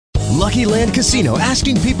Lucky Land Casino,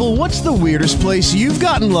 asking people, what's the weirdest place you've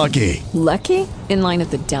gotten lucky? Lucky? In line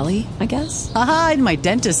at the deli, I guess? Aha, in my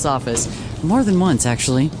dentist's office. More than once,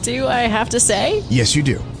 actually. Do I have to say? Yes, you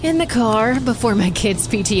do. In the car before my kids'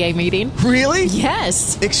 PTA meeting. Really?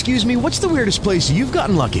 Yes. Excuse me, what's the weirdest place you've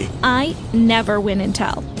gotten lucky? I never win and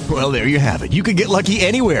tell. Well, there you have it. You can get lucky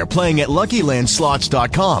anywhere, playing at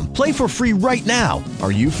LuckyLandSlots.com. Play for free right now.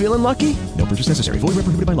 Are you feeling lucky? No purchase necessary. Void where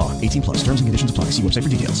prohibited by law. 18 plus. Terms and conditions apply. See website for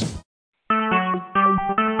details.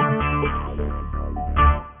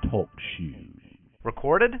 Talk shoes.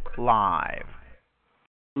 Recorded live.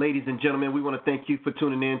 Ladies and gentlemen, we want to thank you for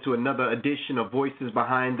tuning in to another edition of Voices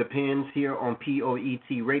Behind the Pens here on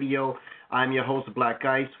P.O.E.T. Radio. I'm your host, Blaq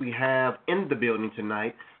Ice. We have in the building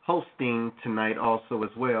tonight, hosting tonight also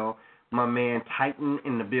as well, my man Titan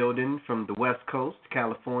in the building from the West Coast,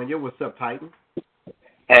 California. What's up, Titan?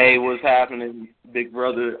 Hey, what's happening, big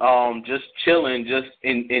brother? Just chilling, just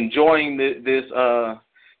enjoying this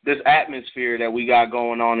atmosphere that we got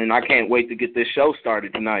going on, and I can't wait to get this show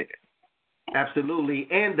started tonight. Absolutely.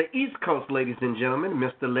 And the East Coast, ladies and gentlemen,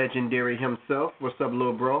 Mr. Legendary himself. What's up,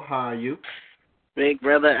 little bro? How are you? Big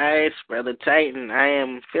brother Ice, brother Titan.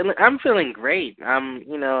 I'm feeling great.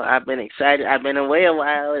 I've been excited. I've been away a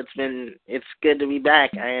while. It's good to be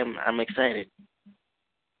back. I'm excited.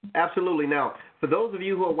 Absolutely. Now, for those of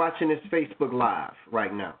you who are watching this Facebook Live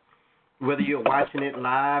right now, whether you're watching it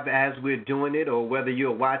live as we're doing it or whether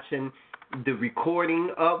you're watching the recording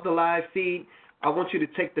of the live feed, I want you to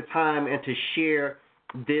take the time and to share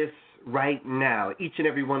this right now. Each and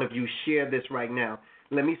every one of you, share this right now.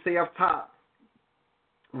 Let me say up top,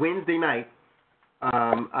 Wednesday night,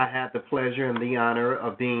 I had the pleasure and the honor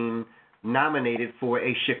of being nominated for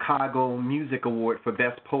a Chicago Music Award for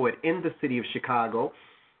Best Poet in the city of Chicago.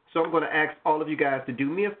 So I'm going to ask all of you guys to do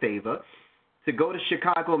me a favor, to go to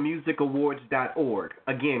chicagomusicawards.org.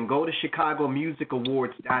 Again, go to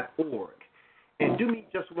chicagomusicawards.org and do me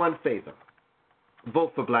just one favor.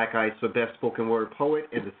 Vote for Blaq Ice for Best Spoken Word Poet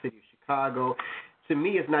in the city of Chicago. To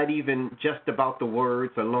me, it's not even just about the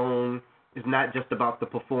words alone. It's not just about the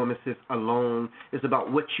performances alone. It's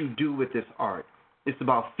about what you do with this art. It's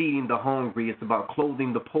about feeding the hungry. It's about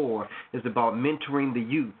clothing the poor. It's about mentoring the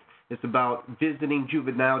youth. It's about visiting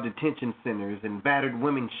juvenile detention centers and battered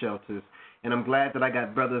women's shelters. And I'm glad that I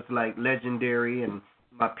got brothers like Legendary and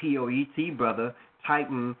my P.O.E.T. brother,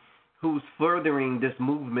 Titan, who's furthering this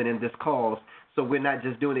movement and this cause. So we're not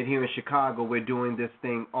just doing it here in Chicago. We're doing this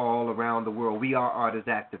thing all around the world. We are artist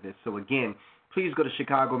activists. So, again, please go to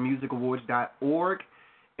chicagomusicawards.org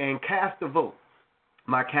and cast a vote.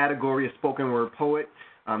 My category is Spoken Word Poet.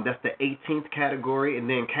 That's the 18th category. And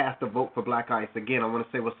then cast a vote for Blaq Ice. Again, I want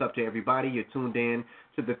to say what's up to everybody. You're tuned in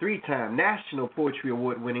to the 3-time National Poetry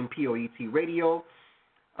Award-winning P.O.E.T. Radio.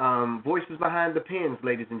 Voices Behind the Pens,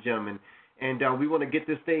 ladies and gentlemen. And we want to get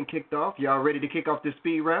this thing kicked off. Y'all ready to kick off this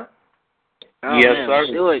speed round? Oh, yes, man, sir.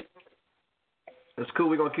 Do it. That's cool.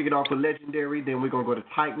 We're going to kick it off with Legendary, then we're going to go to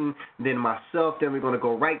Titan, then myself, then we're going to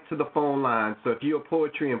go right to the phone line. So if you're a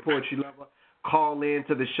poetry and poetry lover, call in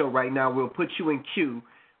to the show right now. We'll put you in queue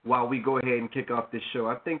while we go ahead and kick off this show.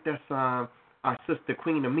 I think that's our sister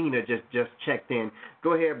Queen Amina just checked in.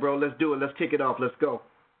 Go ahead, bro. Let's do it. Let's kick it off. Let's go.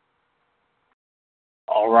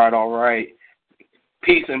 All right.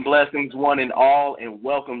 Peace and blessings, one and all, and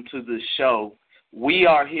welcome to the show. We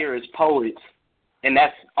are here as poets, and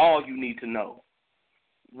that's all you need to know.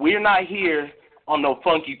 We're not here on no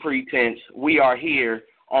funky pretense. We are here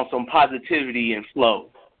on some positivity and flow.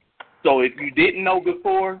 So if you didn't know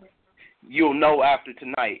before, you'll know after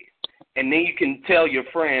tonight. And then you can tell your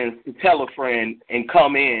friends to tell a friend and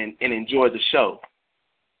come in and enjoy the show.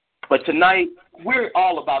 But tonight, we're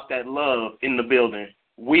all about that love in the building.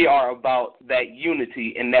 We are about that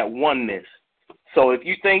unity and that oneness. So if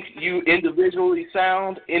you think you individually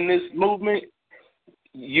sound in this movement,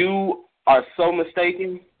 you are so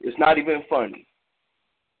mistaken, it's not even funny.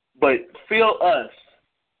 But feel us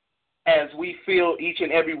as we feel each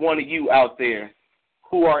and every one of you out there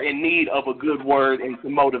who are in need of a good word and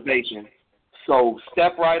some motivation. So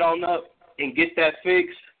step right on up and get that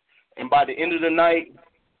fixed, and by the end of the night,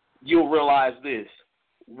 you'll realize this.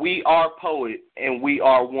 We are poet, and we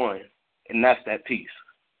are one, and that's that peace.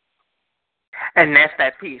 And that's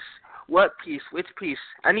that piece. What piece? Which piece?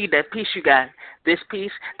 I need that piece you got. This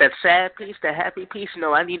piece? That sad piece? That happy piece?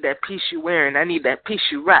 No, I need that piece you wearing. I need that piece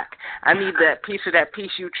you rock. I need that piece of that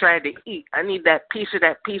piece you tried to eat. I need that piece of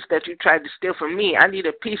that piece that you tried to steal from me. I need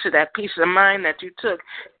a piece of that piece of mine that you took,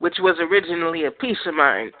 which was originally a piece of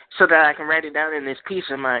mine, so that I can write it down in this piece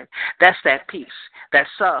of mine. That's that piece. That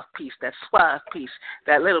soft piece. That suave piece.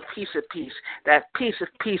 That little piece of peace. That piece of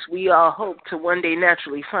peace we all hope to one day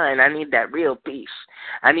naturally find. I need that real piece.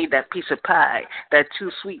 I need that piece of pie, that too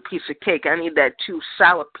sweet piece of cake. I need that too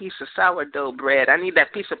sour piece of sourdough bread. I need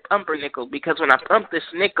that piece of pumpernickel, because when I pump this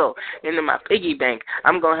nickel into my piggy bank,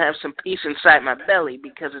 I'm going to have some peace inside my belly,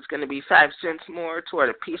 because it's going to be 5 cents more toward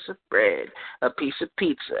a piece of bread, a piece of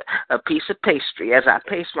pizza, a piece of pastry, as I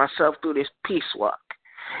pace myself through this peace walk.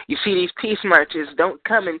 You see, these peace marches don't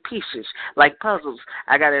come in pieces like puzzles.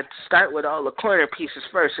 I got to start with all the corner pieces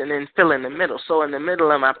first and then fill in the middle. So in the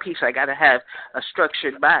middle of my piece, I got to have a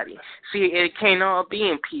structured body. See, it can't all be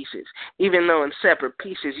in pieces. Even though in separate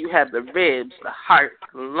pieces you have the ribs, the heart,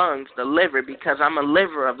 the lungs, the liver, because I'm a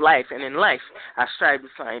liver of life. And in life, I strive to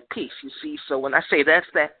find peace, you see. So when I say that's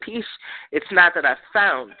that peace, it's not that I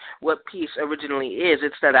found what peace originally is.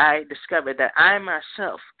 It's that I discovered that I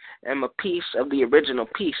myself am a piece of the original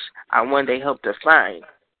peace I one day hope to find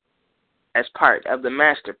as part of the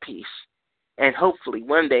masterpiece. And hopefully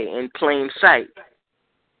one day in plain sight,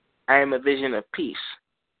 I am a vision of peace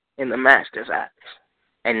in the master's eyes.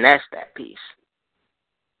 And that's that peace.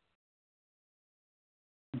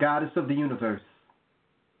 Goddess of the universe,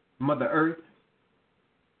 Mother Earth,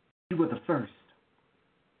 you were the first.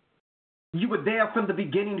 You were there from the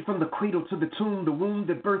beginning, from the cradle to the tomb, the womb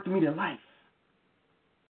that birthed me to life.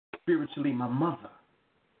 Spiritually, my mother,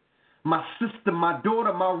 my sister, my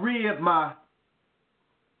daughter, my rib, my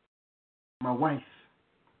wife.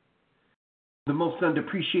 The most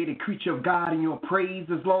underappreciated creature of God, and your praise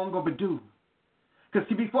is long overdue. Because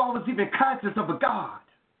see, before I was even conscious of a God,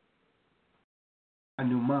 I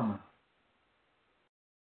knew Mama.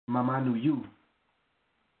 Mama, I knew you.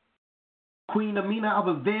 Queen Amina, I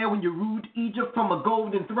was there when you ruled Egypt from a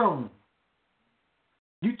golden throne.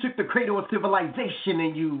 You took the cradle of civilization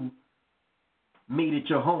and you made it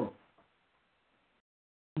your home.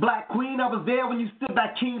 Black Queen, I was there when you stood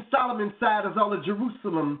by King Solomon's side as all of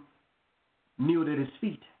Jerusalem kneeled at his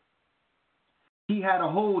feet. He had a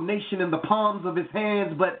whole nation in the palms of his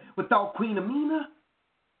hands, but without Queen Amina,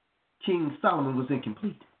 King Solomon was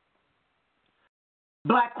incomplete.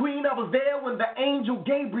 Black Queen, I was there when the angel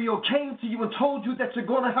Gabriel came to you and told you that you're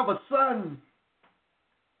going to have a son.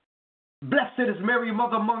 Blessed is Mary,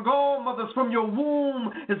 mother among all mothers. From your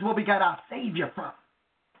womb is where we got our Savior from.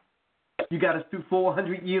 You got us through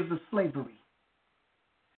 400 years of slavery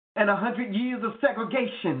and 100 years of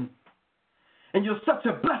segregation. And you're such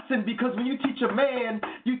a blessing, because when you teach a man,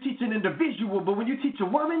 you teach an individual. But when you teach a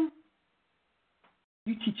woman,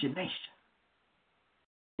 you teach a nation.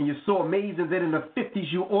 And you're so amazing that in the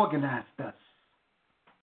 50s you organized us.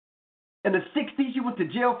 In the 60s you went to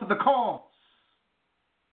jail for the cause.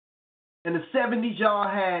 In the 70s, y'all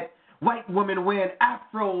had white women wearing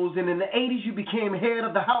afros, and in the 80s, you became head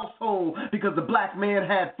of the household because the black man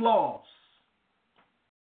had flaws.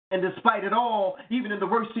 And despite it all, even in the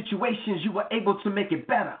worst situations, you were able to make it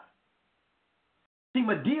better. See,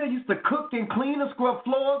 Medea used to cook and clean and scrub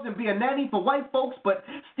floors and be a nanny for white folks, but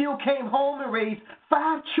still came home and raised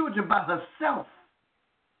 5 children by herself.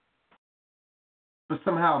 But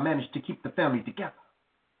somehow managed to keep the family together.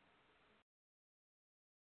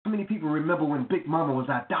 How many people remember when Big Mama was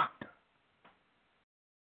our doctor?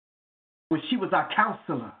 When she was our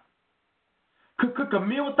counselor? Could cook a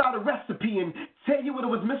meal without a recipe and tell you what it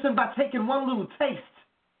was missing by taking one little taste.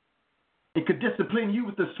 It could discipline you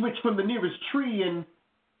with the switch from the nearest tree, and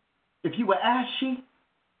if you were ashy,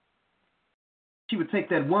 she would take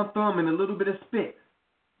that one thumb and a little bit of spit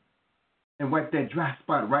and wipe that dry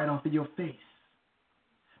spot right off of your face.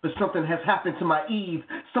 But something has happened to my Eve.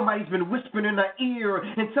 Somebody's been whispering in her ear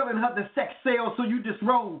and telling her the sex sells, so you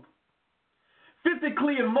disrobe.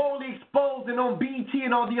 Physically and morally exposed and on BET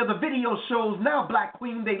and all the other video shows. Now, Black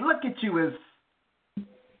Queen, they look at you as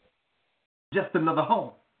just another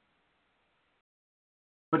hoe.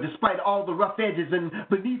 But despite all the rough edges and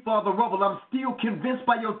beneath all the rubble, I'm still convinced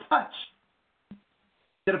by your touch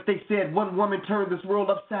that if they said one woman turned this world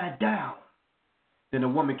upside down, then a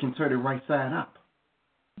woman can turn it right side up.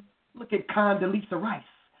 Look at Condoleezza Rice,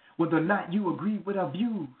 whether or not you agree with her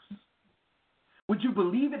views. Would you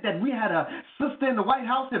believe it that we had a sister in the White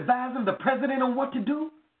House advising the president on what to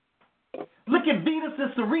do? Look at Venus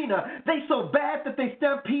and Serena. They so bad that they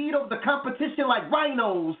stampede over the competition like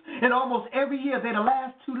rhinos, and almost every year they're the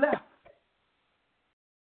last 2 left.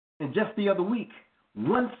 And just the other week,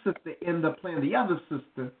 one sister ended up playing the other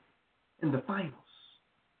sister in the finals.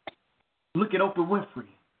 Look at Oprah Winfrey,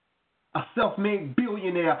 a self-made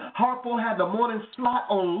billionaire. Harpo had the morning slot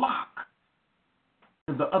on lock.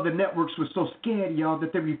 And the other networks were so scared, y'all,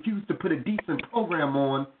 that they refused to put a decent program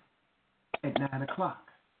on at 9 o'clock.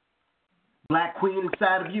 Black Queen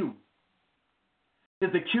inside of you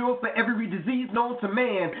is the cure for every disease known to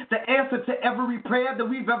man, the answer to every prayer that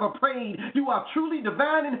we've ever prayed. You are truly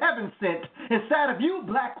divine and heaven sent. Inside of you,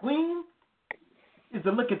 Black Queen, is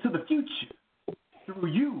the look into the future. Through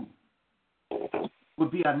you will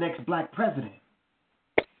be our next black president.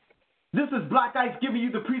 This is Black Ice giving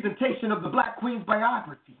you the presentation of the Black Queen's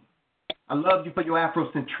biography. I love you for your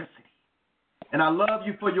Afrocentricity. And I love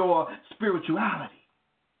you for your spirituality.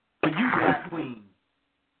 For you, Black Queen.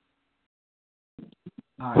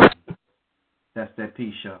 All right. That's that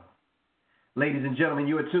P show. Ladies and gentlemen,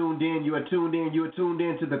 you are tuned in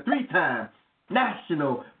to the 3-time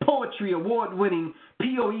National Poetry Award-winning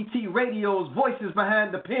P.O.E.T. Radio's Voices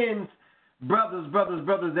Behind the Pens. Brothers,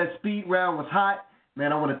 that speed round was hot.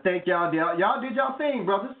 Man, I want to thank y'all. Y'all did y'all thing,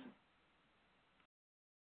 brothers.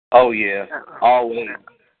 Oh, yeah. Always.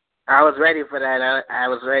 I was ready for that. I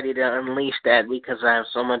was ready to unleash that because I have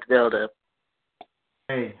so much buildup.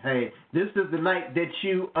 Hey, this is the night that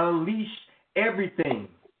you unleash everything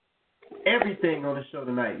on the show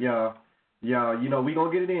tonight, y'all. Y'all, you know, we're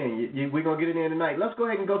going to get it in. We're going to get it in tonight. Let's go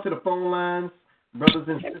ahead and go to the phone lines, brothers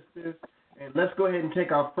and sisters, and let's go ahead and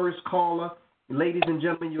take our first caller. Ladies and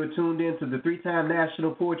gentlemen, you are tuned in to the 3-time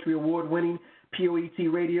National Poetry Award-winning P.O.E.T.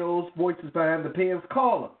 Radio's Voices Behind the Pens.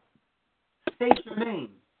 Caller, state your name,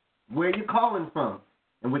 where you calling from,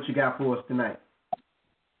 and what you got for us tonight.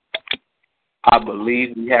 I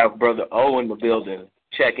believe we have Brother O in the building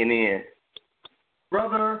checking in.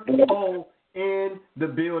 Brother O in the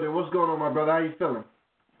building. What's going on, my brother? How you feeling?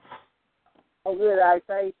 I'm good, Alex.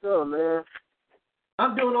 How you feeling, man?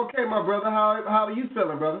 I'm doing okay, my brother. How are you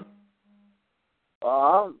feeling, brother?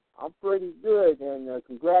 I'm pretty good, and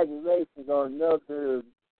congratulations on another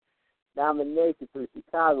nomination for the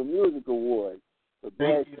Chicago Music Awards for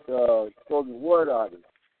Best Spoken Word Artist.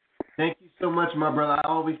 Thank you so much, my brother. I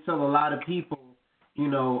always tell a lot of people, you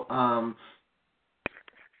know,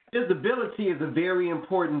 visibility is a very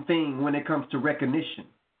important thing when it comes to recognition.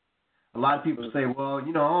 A lot of people say, well,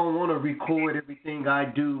 you know, I don't want to record everything I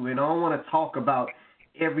do, and I don't want to talk about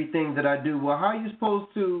everything that I do. Well, how are you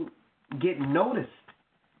supposed to get noticed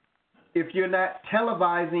if you're not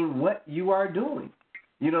televising what you are doing?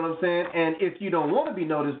 You know what I'm saying? And if you don't want to be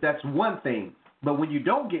noticed, that's one thing. But when you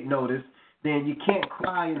don't get noticed, then you can't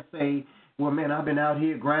cry and say, well, man, I've been out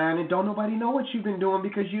here grinding. Don't nobody know what you've been doing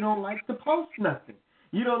because you don't like to post nothing.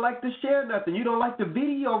 You don't like to share nothing. You don't like to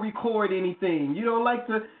video record anything. You don't like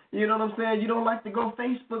to, you know what I'm saying? You don't like to go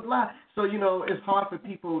Facebook Live. So, you know, it's hard for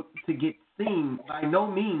people to get seen. By no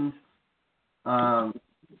means,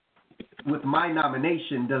 with my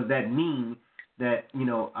nomination, does that mean that, you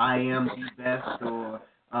know, I am the best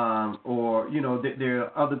or you know, there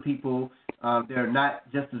are other people they're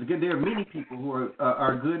not just as good. There are many people who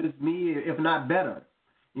are good as me, if not better,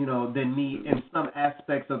 you know, than me in some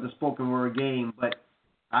aspects of the spoken word game. But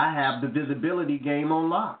I have the visibility game on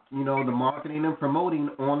lock, you know, the marketing and promoting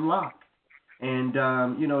on lock. And,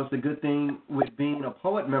 you know, it's a good thing with being a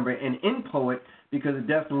poet member and in P.O.E.T. because it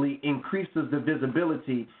definitely increases the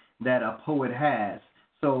visibility that a poet has.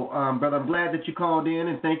 So, brother, I'm glad that you called in,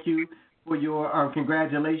 and thank you for your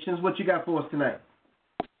congratulations. What you got for us tonight?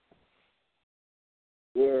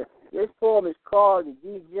 Yeah, this poem is called The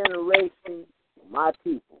Degeneration of My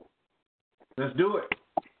People. Let's do it.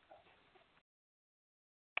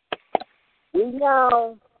 We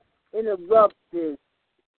now interrupt this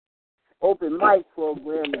open mic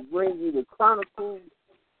program to bring you the chronicles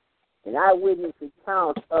and eyewitness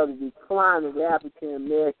accounts of the decline of the African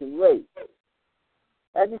American race.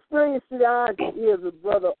 As experienced through the eyes and ears of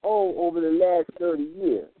Brother O over the last 30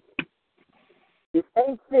 years. This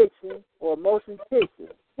ain't fiction or motion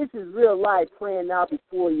picture. This is real life playing out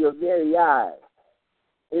before your very eyes.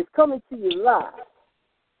 And it's coming to you live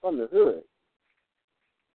from the hood.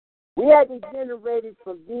 We had degenerated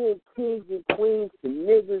from being kings and queens to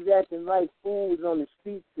niggas acting like fools on the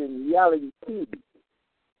streets and reality TV.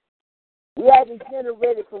 We had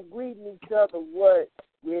degenerated from greeting each other what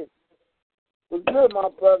with was good, my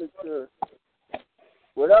brother, sir.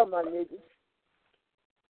 What up, my niggas?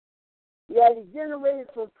 We had degenerated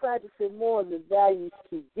from practicing morals and values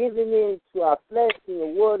to giving in to our fleshly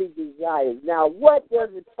and worldly desires. Now, what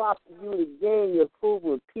does it profit you to gain the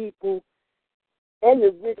approval of people and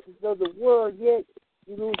the riches of the world, yet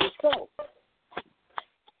you lose yourself?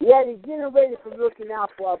 We had degenerated from looking out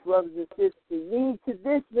for our brothers and sisters and lead to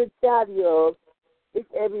this mentality of it's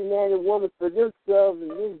every man and woman for themselves in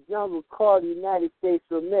this jungle called the United States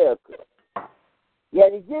of America. We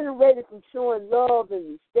had degenerated from showing love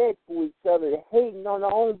and respect for each other to hating on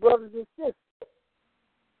our own brothers and sisters.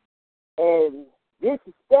 And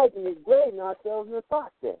disrespecting and degrading ourselves in the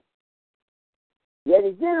process. We had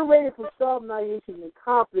degenerated from solving our issues and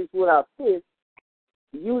conflicts with our fists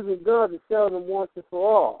to using guns and selling them once and for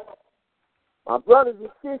all. My brothers and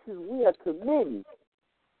sisters, we are committed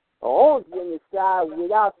to always in the side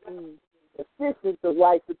without the assistance of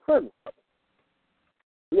white supremacy.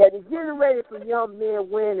 We had degenerated from young men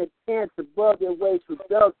wearing their pants above their waist with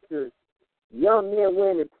Dubceez, young men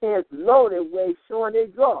wearing their pants below their waist showing their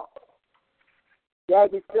drawers.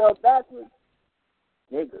 Jackets fell backwards,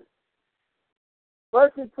 niggas.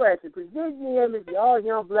 First impression, present the image of all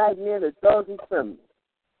young black men as thugs and criminals.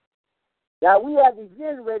 Now, we have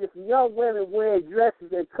degenerated from young women wearing dresses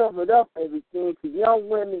that covered up everything to young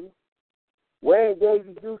women wearing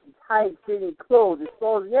Daisy Dukes tight-fitting clothes,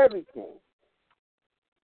 exposing everything.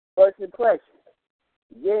 First impression,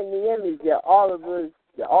 getting the image that all of us,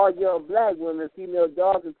 that all young black women, female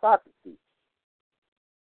dogs, and prostitutes.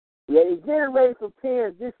 We have degenerated from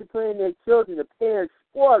parents disciplining their children to parents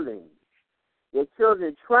spoiling their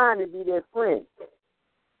children trying to be their friends.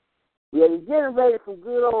 We have degenerated from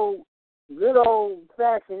good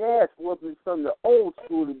old-fashioned ass whoopings from the old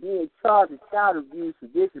school to being charged with child abuse for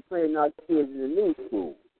disciplining our kids in the new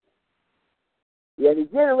school. We have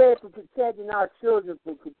degenerated from protecting our children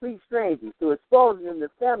from complete strangers to exposing them to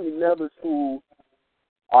family members who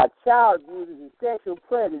are child abusers and sexual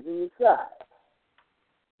predators in disguise.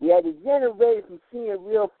 We had degenerated from seeing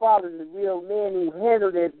real fathers and real men who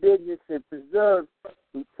handle their business and preserve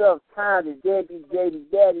through tough times and deadbeat baby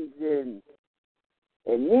daddies and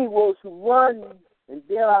Negroes who run and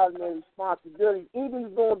bail out on their responsibilities, either you're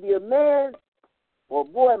going to be a man or a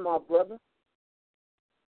boy, my brother.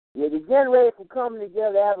 We had degenerated from coming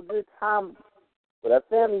together to have a good time with our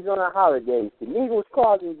families on our holidays. The Negroes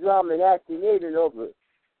causing drama and acting ignorant over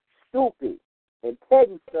stupid and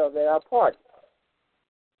petty stuff at our parties.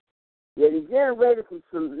 We had degenerated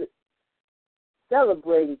from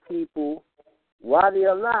celebrating people while they're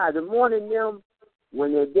alive and mourning them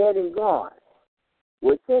when they're dead and gone.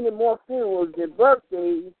 We're attending more funerals than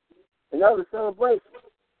birthdays and other celebrations.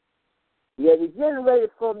 We have degenerated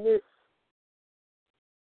from this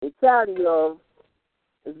mentality of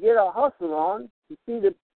let's get our hustle on to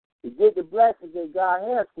get the blessings that God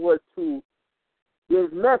has for us to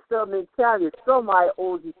this messed up mentality of somebody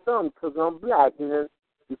owes you something because I'm black and a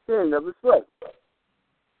descendant of a slave.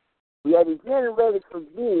 We have degenerated from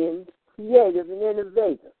being creative and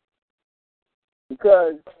innovative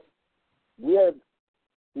because we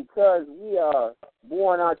are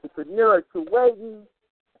born entrepreneurs to waiting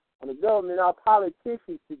on the government, our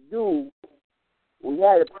politicians to do what we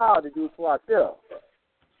had the power to do for ourselves.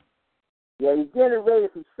 We are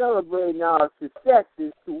degenerated from celebrating our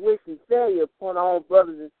successes to wishing failure upon our own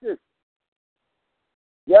brothers and sisters.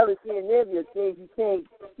 Jealousy and envy are things you can't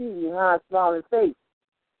see behind smiling faces.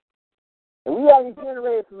 And we are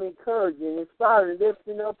degenerated from encouraging, inspiring,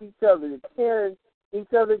 lifting up each other, and tearing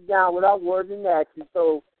each other down with our words and actions.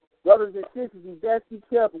 So, brothers and sisters, you best be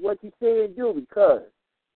careful what you say and do because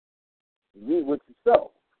you reap what you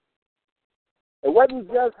sow. And what you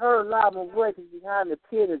just heard live on voices behind the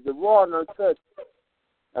pen is the raw and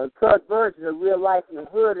uncut version of real life in the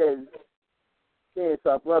hood, as saying to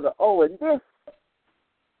our brother O. And this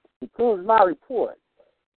concludes my report,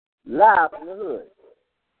 live from the hood.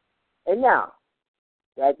 And now,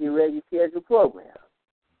 back to your regular scheduled program.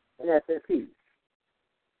 And that's it, peace.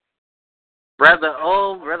 Brother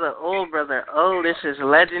O, this is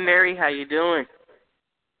legendary. How you doing?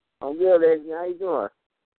 I'm good, Leslie. How you doing?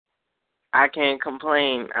 I can't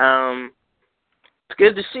complain. It's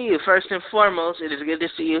good to see you. First and foremost, it is good to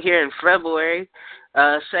see you here in February,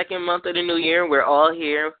 second month of the new year. We're all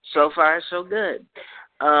here. So far, so good.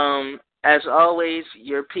 As always,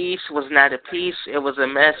 your piece was not a piece. It was a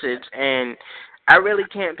message, and I really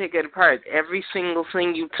can't pick it apart. Every single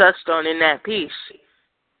thing you touched on in that piece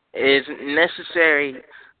is necessary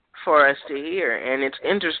for us to hear, and it's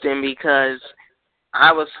interesting because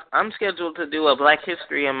I'm scheduled to do a Black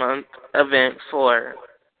History Month event for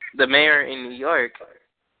the mayor in New York,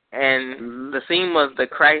 and the theme was the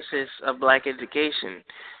crisis of black education.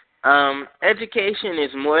 Education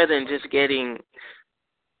is more than just getting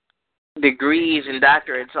degrees and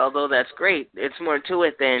doctorates, although that's great. It's more to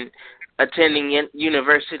it than attending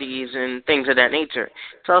universities and things of that nature.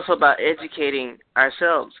 It's also about educating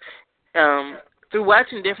ourselves. through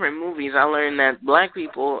watching different movies, I learned that black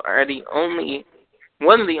people are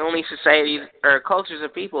one of the only societies or cultures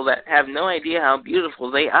of people that have no idea how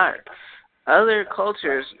beautiful they are. Other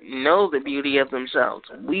cultures know the beauty of themselves.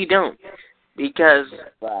 We don't, because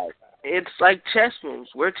it's like chess moves.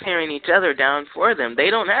 We're tearing each other down for them. They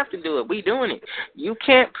don't have to do it. We doing it. You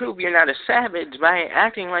can't prove you're not a savage by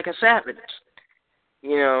acting like a savage.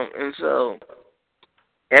 And so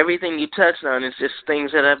everything you touched on is just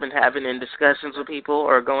things that I've been having in discussions with people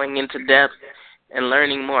or going into depth and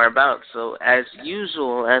learning more about. So as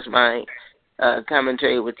usual, as my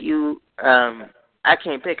commentary with you, I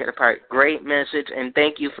can't pick it apart. Great message, and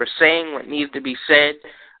thank you for saying what needs to be said,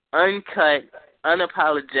 uncut,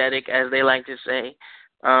 unapologetic, as they like to say.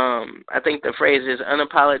 I think the phrase is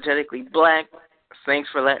unapologetically black. Thanks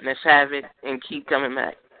for letting us have it, and keep coming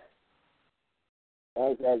back.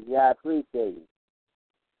 Thanks, I appreciate it.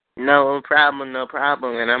 No problem.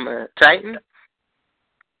 And I'm a Titan.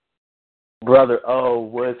 Brother,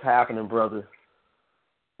 what's happening, brother?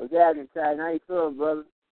 What's happening, Titan? How you feeling, brother?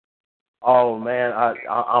 Oh, man,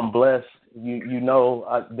 I'm blessed.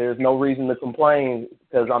 There's no reason to complain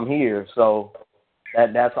because I'm here. So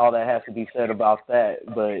that's all that has to be said about that.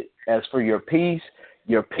 But as for your piece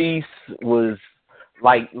was,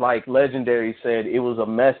 like Legendary said, it was a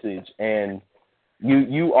message. And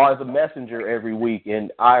you are the messenger every week.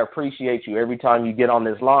 And I appreciate you every time you get on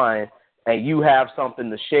this line and you have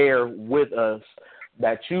something to share with us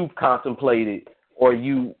that you've contemplated or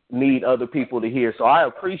you need other people to hear. So I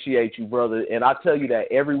appreciate you, brother. And I tell you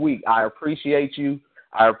that every week. I appreciate you.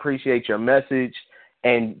 I appreciate your message.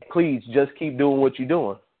 And please just keep doing what you're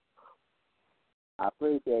doing. I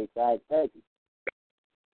appreciate that. Thank you.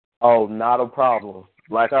 Oh, not a problem.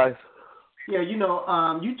 Black Ice? Yeah, you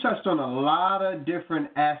touched on a lot of different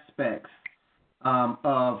aspects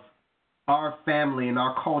of our family and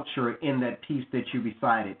our culture in that piece that you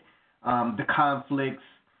recited. The conflicts,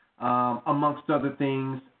 amongst other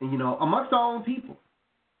things, amongst our own people.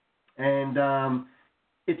 And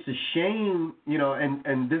it's a shame,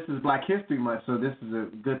 and this is Black History Month, so this is a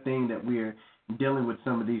good thing that we're dealing with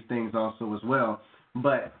some of these things also as well.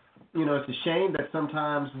 But, it's a shame that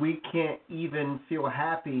sometimes we can't even feel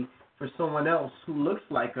happy for someone else who looks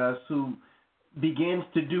like us, who begins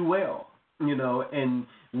to do well, and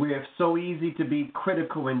we're so easy to be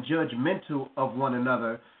critical and judgmental of one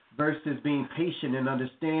another versus being patient and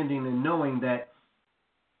understanding and knowing that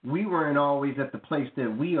we weren't always at the place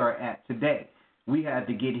that we are at today. We had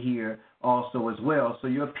to get here also as well. So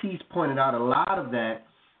your piece pointed out a lot of that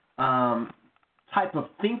type of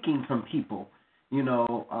thinking from people,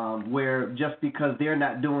 where just because they're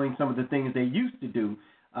not doing some of the things they used to do,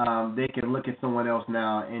 they can look at someone else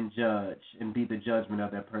now and judge and be the judgment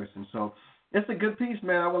of that person. So it's a good piece,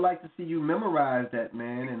 man. I would like to see you memorize that,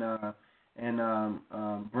 man, and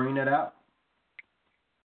bring that out.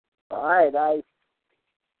 All right,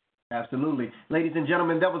 Absolutely. Ladies and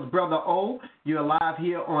gentlemen, that was Brother O. You're live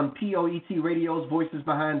here on P.O.E.T. Radio's Voices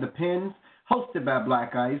Behind the Pens, hosted by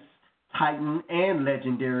Black Ice, Titan, and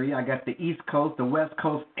Legendary. I got the East Coast, the West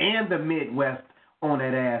Coast, and the Midwest on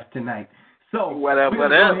that ass tonight. So what up? Go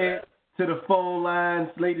ahead to the phone lines,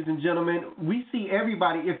 ladies and gentlemen. We see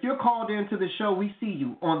everybody. If you're called into the show, we see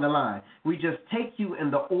you on the line. We just take you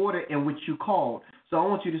in the order in which you called. So I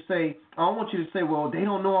want you to say, well, they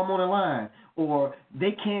don't know I'm on the line, or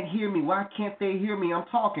they can't hear me. Why can't they hear me? I'm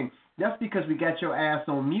talking. That's because we got your ass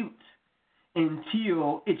on mute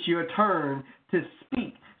until it's your turn to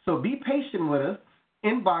speak. So be patient with us.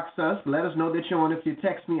 Inbox us. Let us know that you're on. If you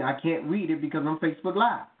text me, I can't read it because I'm Facebook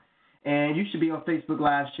Live. And you should be on Facebook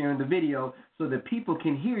Live sharing the video so that people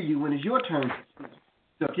can hear you when it's your turn to speak.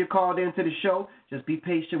 So if you're called into the show, just be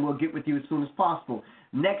patient. We'll get with you as soon as possible.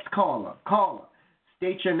 Next caller,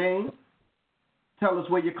 state your name. Tell us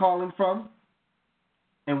where you're calling from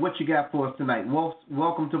and what you got for us tonight.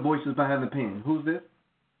 Welcome to Voices Behind the Pen. Who's this?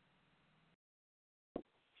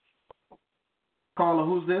 Caller,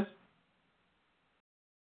 who's this?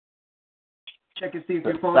 Check and see if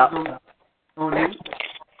your phone is on mute.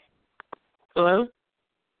 Hello?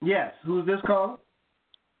 Yes. Who's this caller?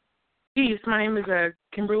 Peace. My name is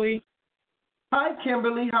Kimberly. Hi,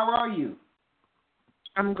 Kimberly. How are you?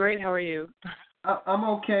 I'm great. How are you? I'm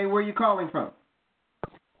okay. Where are you calling from?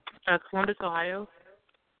 Columbus, Ohio.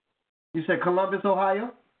 You said Columbus,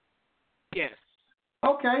 Ohio? Yes.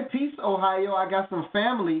 Okay. Peace, Ohio. I got some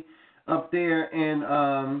family up there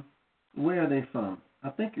in, where are they from? I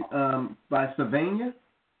think by Spezia,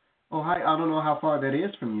 Ohio. I don't know how far that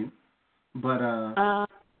is from you. But I'm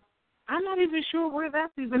not even sure where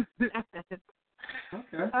that's even at.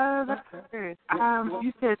 Okay. That's weird.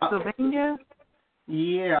 You said Spezia?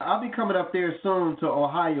 Yeah, I'll be coming up there soon to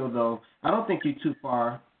Ohio, though. I don't think you're too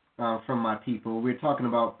far from my people. We're talking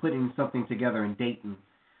about putting something together in Dayton,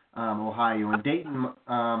 Ohio. And Dayton,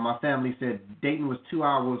 my family said Dayton was 2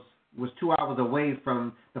 hours away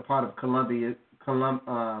from the part of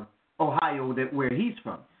Ohio where he's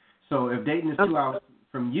from. So if Dayton is 2 hours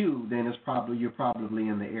from you, then you're probably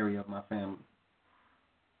in the area of my family.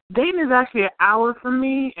 Dayton is actually an hour from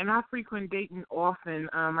me, and I frequent Dayton often.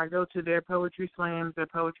 I go to their poetry slams, their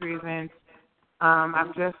poetry events.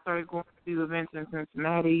 I've just started going to do events in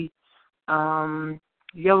Cincinnati.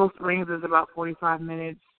 Yellow Springs is about 45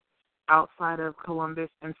 minutes outside of Columbus,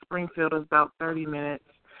 and Springfield is about 30 minutes.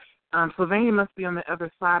 Sylvania must be on the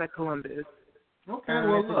other side of Columbus. Okay,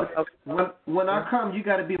 well, look, when I come, you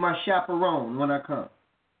got to be my chaperone when I come.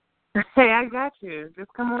 Hey, I got you.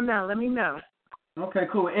 Just come on down. Let me know. Okay,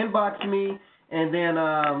 cool. Inbox me, and then,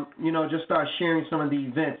 just start sharing some of the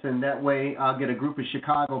events, and that way I'll get a group of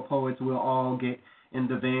Chicago poets. We'll all get in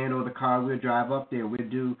the van or the car. We'll drive up there. What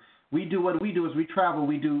we do is we travel.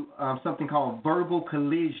 We do something called verbal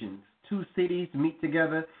collisions. 2 cities meet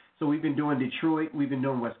together. So we've been doing Detroit. We've been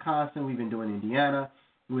doing Wisconsin. We've been doing Indiana.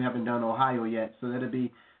 We haven't done Ohio yet. So that'll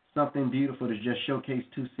be something beautiful to just showcase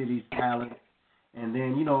 2 cities' talent, and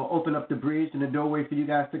then, open up the bridge and the doorway for you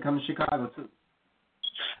guys to come to Chicago, too.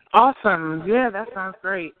 Awesome. Yeah, that sounds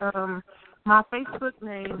great. My Facebook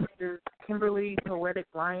name is Kimberly Poetic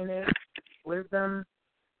Lioness Wisdom.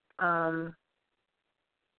 Poetic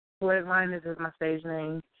Lioness is my stage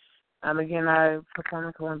name. Again, I perform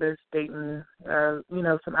in Columbus, Dayton,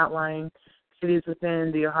 some outlying cities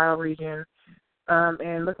within the Ohio region,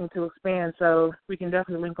 and looking to expand. So we can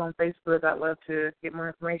definitely link on Facebook. I'd love to get more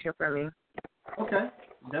information from you. Okay,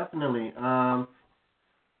 definitely.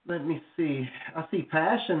 Let me see. I see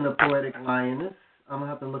Passion, the Poetic Lioness. I'm going to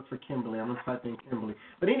have to look for Kimberly. I'm going to type in Kimberly.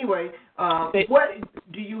 But anyway, what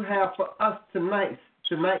do you have for us tonight,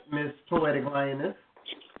 Miss Poetic Lioness?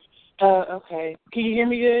 Okay. Can you hear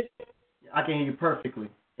me good? I can hear you perfectly.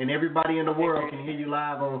 And everybody in the world can hear you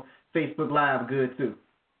live on Facebook Live good, too.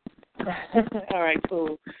 All right,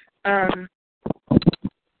 cool.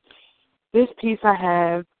 This piece I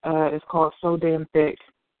have is called So Damn Thick.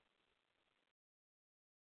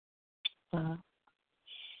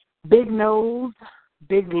 Big nose,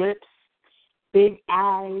 big lips, big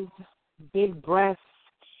eyes, big breasts.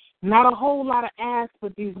 Not a whole lot of ass,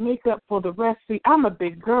 but these make up for the rest. See, I'm a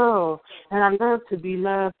big girl, and I love to be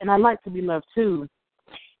loved, and I like to be loved too.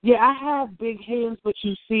 Yeah, I have big hands, but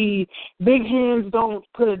you see, big hands don't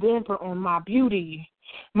put a damper on my beauty.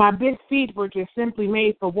 My big feet were just simply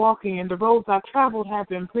made for walking, and the roads I've traveled have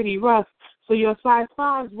been pretty rough, so your size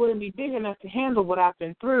 5s wouldn't be big enough to handle what I've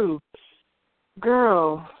been through.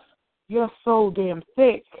 Girl, you're so damn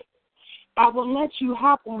thick. I will let you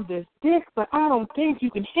hop on this dick, but I don't think you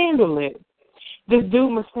can handle it. This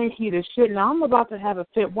dude must think he the shit. Now I'm about to have a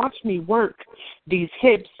fit. Watch me work. These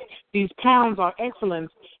hips, these pounds are excellent,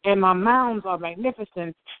 and my mounds are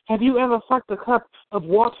magnificent. Have you ever fucked a cup of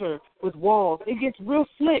water with walls? It gets real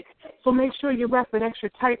slick, so make sure you wrap it extra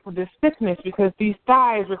tight for this thickness, because these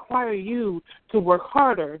thighs require you to work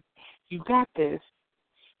harder. You got this.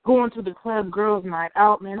 Going to the club, girls' night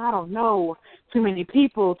out, man, I don't know. Too many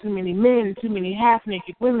people, too many men, too many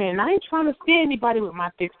half-naked women. I ain't trying to scare anybody with my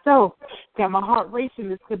thick self. Got my heart racing.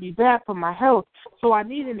 This could be bad for my health. So I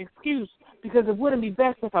need an excuse, because it wouldn't be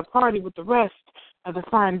best if I party with the rest of the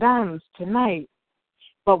fine dimes tonight.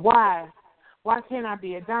 But why? Why can't I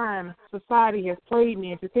be a dime? Society has played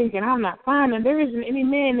me into thinking I'm not fine, and there isn't any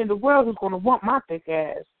man in the world who's going to want my thick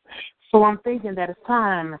ass. So I'm thinking that it's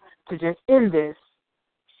time to just end this.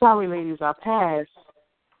 Sorry, ladies, I'll pass.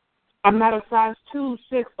 I'm not a size 2,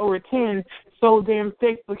 6, or a 10, so damn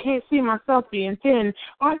thick, but can't see myself being thin.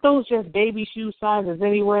 Aren't those just baby shoe sizes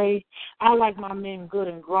anyway? I like my men good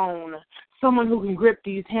and grown. Someone who can grip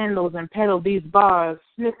these handles and pedal these bars.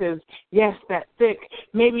 Snickers, yes, that thick.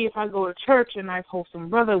 Maybe if I go to church, a nice wholesome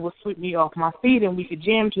brother will sweep me off my feet and we could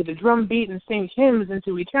jam to the drum beat and sing hymns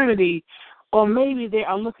into eternity. Or maybe they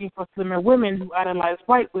are looking for slimmer women who idolize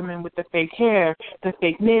white women with the fake hair, the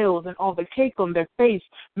fake nails, and all the cake on their face,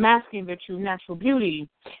 masking their true natural beauty.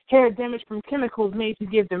 Hair damaged from chemicals made to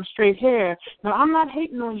give them straight hair. Now, I'm not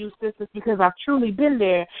hating on you, sisters, because I've truly been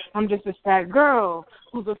there. I'm just a sad girl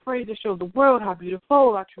who's afraid to show the world how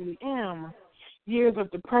beautiful I truly am. Years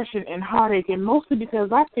of depression and heartache, and mostly because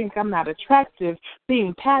I think I'm not attractive,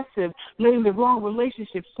 being passive, letting the wrong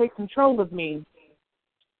relationships take control of me.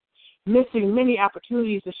 Missing many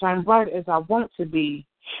opportunities to shine bright as I want to be.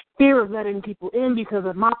 Fear of letting people in because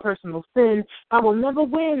of my personal sin. I will never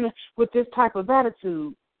win with this type of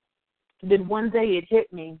attitude. Then one day it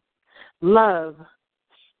hit me. Love.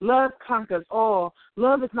 Love conquers all.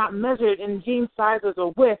 Love is not measured in jean sizes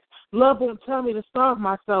or width. Love won't tell me to starve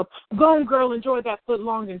myself. Go on, girl, enjoy that foot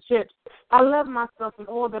long and chips. I love myself and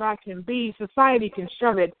all that I can be. Society can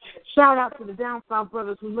shove it. Shout out to the down south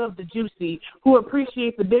brothers who love the juicy, who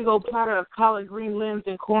appreciate the big old platter of collard green limbs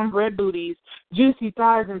and cornbread booties, juicy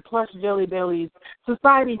thighs and plush jelly bellies.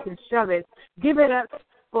 Society can shove it. Give it up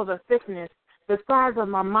for the thickness. The size of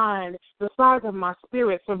my mind, the size of my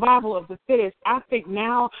spirit, survival of the fittest. I think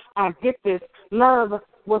now I get this. Love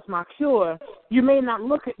was my cure. You may not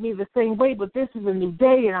look at me the same way, but this is a new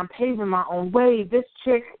day, and I'm paving my own way. This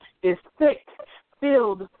chick is thick,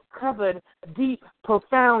 filled, covered, deep,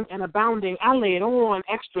 profound, and abounding. I lay it on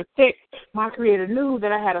extra thick. My Creator knew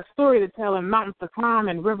that I had a story to tell and mountains to climb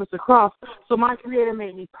and rivers to cross, so my Creator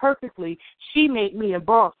made me perfectly. She made me a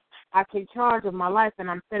boss. I take charge of my life, and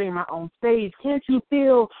I'm setting my own stage. Can't you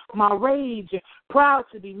feel my rage? Proud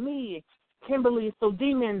to be me. Kimberly, so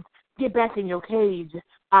demons, get back in your cage.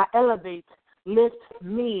 I elevate, lift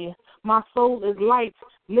me. My soul is light,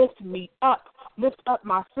 lift me up. Lift up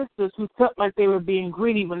my sisters who felt like they were being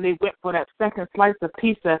greedy when they went for that second slice of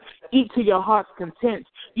pizza. Eat to your heart's content.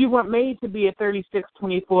 You weren't made to be a 36,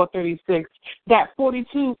 24, 36. That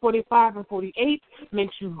 42, 45, and 48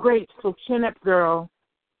 makes you great, so chin up, girl.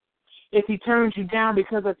 If he turns you down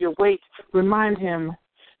because of your weight, remind him,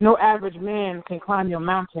 no average man can climb your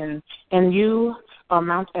mountain, and you are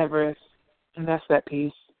Mount Everest. And that's that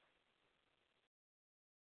piece.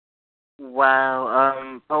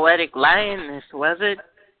 Wow. Poetic Lioness, was it?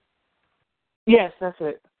 Yes, that's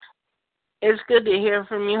it. It's good to hear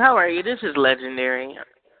from you. How are you? This is legendary.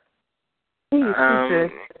 Your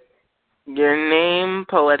name,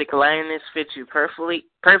 Poetic Lioness, fits you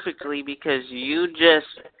perfectly because you just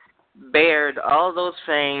bared all those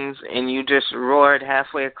fangs and you just roared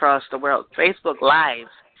halfway across the world. Facebook Live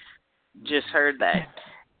just heard that.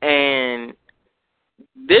 And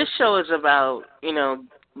this show is about,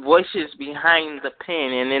 voices behind the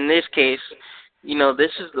pen. And in this case,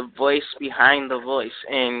 this is the voice behind the voice.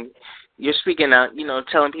 And you're speaking out,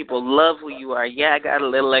 telling people love who you are. Yeah, I got a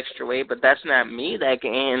little extra weight, but that's not me that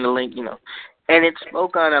can handle it, And it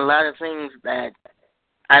spoke on a lot of things that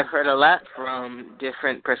I've heard a lot from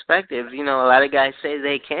different perspectives. A lot of guys say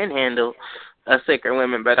they can handle a thicker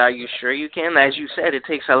woman, but are you sure you can? As you said, it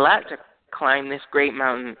takes a lot to climb this great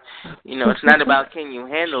mountain. It's not about can you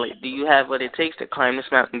handle it. Do you have what it takes to climb this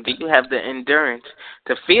mountain? Do you have the endurance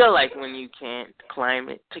to feel like when you can't climb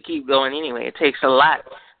it, to keep going anyway? It takes a lot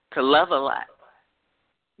to love a lot.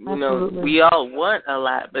 We all want a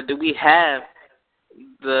lot, but do we have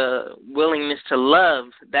the willingness to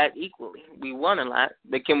love that equally? We want a lot,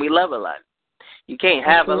 but can we love a lot? You can't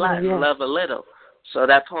have a lot and love a little. So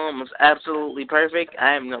that poem was absolutely perfect.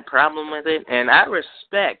 I have no problem with it, and I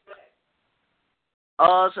respect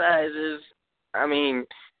all sizes. I mean,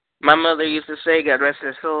 my mother used to say, God rest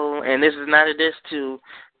her soul, and this is not a diss to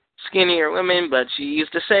skinnier women, but she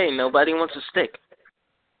used to say, nobody wants a stick.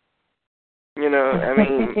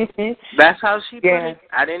 That's how she put it.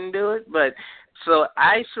 I didn't do it, but so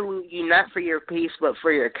I salute you not for your peace, but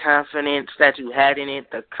for your confidence that you had in it,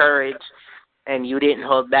 the courage, and you didn't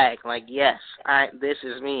hold back. Like, yes, this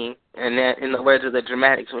is me. And that, in the words of the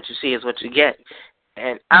Dramatics, what you see is what you get.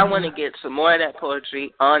 And I want to get some more of that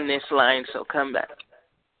poetry on this line, so come back.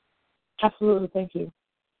 Absolutely, thank you.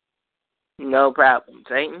 No problem.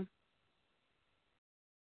 Satan?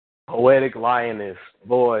 Poetic Lioness.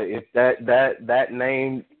 Boy, if that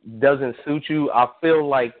name doesn't suit you, I feel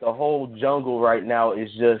like the whole jungle right now is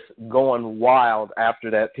just going wild after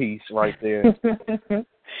that piece right there.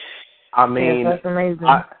 I mean, yes, that's amazing.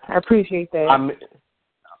 I appreciate that.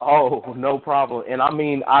 Oh, no problem. And I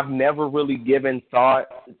mean, I've never really given thought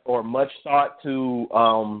or much thought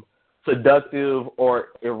to seductive or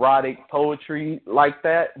erotic poetry like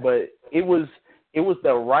that, but it was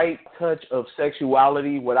the right touch of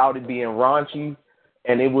sexuality without it being raunchy,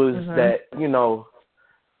 and it was that,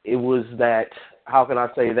 it was that, how can I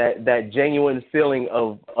say, that genuine feeling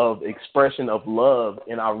of expression of love,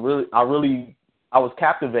 and I was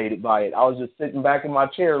captivated by it. I was just sitting back in my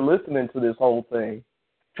chair listening to this whole thing,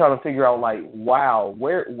 trying to figure out, like, wow,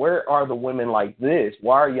 where are the women like this?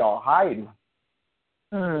 Why are y'all hiding?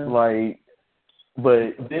 Like,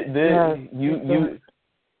 but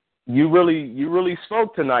you really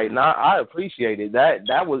spoke tonight, and I appreciate it.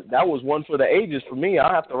 That was one for the ages for me.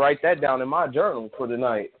 I have to write that down in my journal for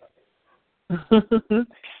tonight.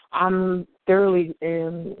 I'm thoroughly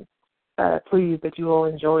pleased that you all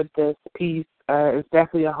enjoyed this piece. It's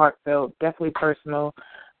definitely a heartfelt, definitely personal.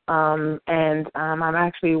 And I'm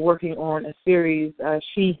actually working on a series,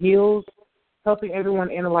 She Heals, helping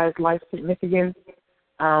everyone analyze life significance.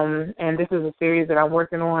 And this is a series that I'm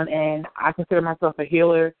working on, and I consider myself a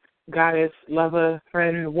healer, goddess, lover,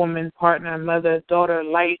 friend, woman, partner, mother, daughter,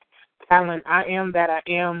 light, talent. I am that I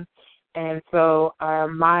am. And so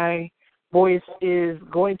my voice is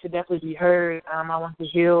going to definitely be heard. I want to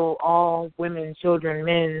heal all women, children,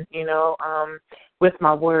 men, with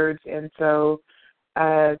my words. And so,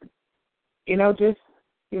 that's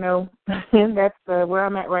where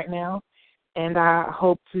I'm at right now. And I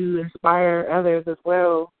hope to inspire others as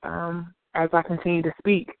well as I continue to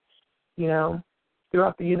speak,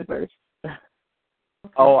 throughout the universe.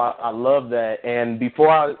 Oh, I love that. And before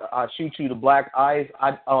I shoot you to Blaq Ice,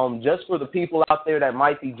 just for the people out there that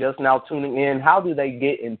might be just now tuning in, how do they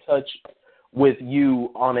get in touch with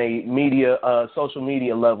you on a social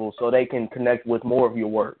media level so they can connect with more of your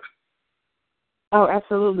work? Oh,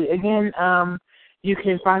 absolutely. Again, you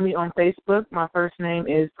can find me on Facebook. My first name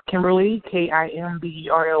is Kimberly, Kimberly,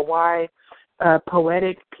 Poetic,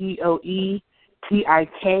 Poetik,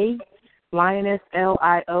 Lioness,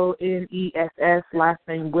 Lioness, last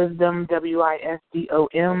name Wisdom,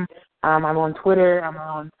 Wisdom. I'm on Twitter. I'm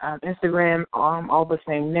on Instagram, all the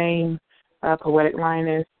same name, Poetic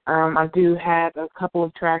Lioness. I do have a couple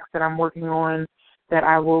of tracks that I'm working on that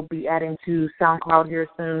I will be adding to SoundCloud here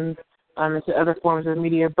soon, and to other forms of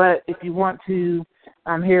media. But if you want to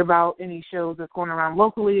hear about any shows that's going around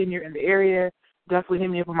locally and you're in the area, definitely hit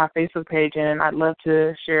me up on my Facebook page, and I'd love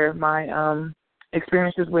to share my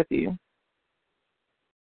experiences with you.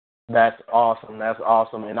 That's awesome.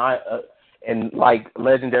 And and like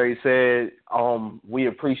Legendary said, we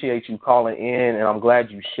appreciate you calling in, and I'm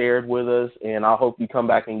glad you shared with us, and I hope you come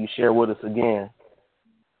back and you share with us again.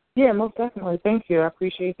 Yeah, most definitely. Thank you. I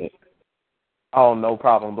appreciate it. Oh, no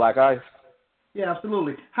problem. Blaq Ice? Yeah,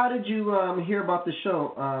 absolutely. How did you hear about the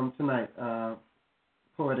show tonight,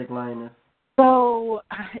 Poetic Lioness? So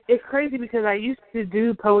it's crazy because I used to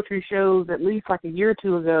do poetry shows at least like a year or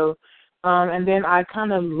two ago, and then I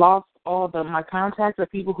kind of lost all my contacts of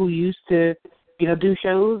people who used to, do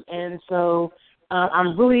shows. And so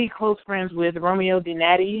I'm really close friends with Romeo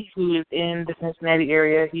Donati, who is in the Cincinnati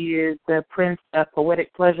area. He is the Prince of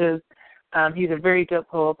Poetic Pleasures. He's a very dope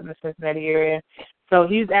poet in the Cincinnati area. So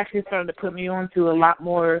he's actually starting to put me on to a lot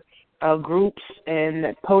more groups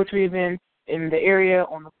and poetry events in the area,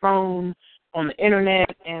 on the phone, on the internet.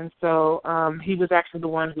 And so he was actually the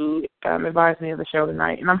one who advised me of the show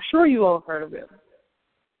tonight. And I'm sure you all have heard of him.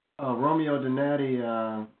 Romeo Donati,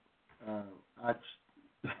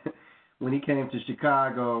 when he came to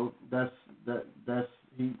Chicago, I'm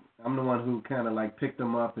the one who kind of like picked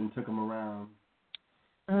him up and took him around.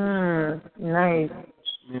 Nice.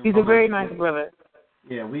 He's a very nice brother.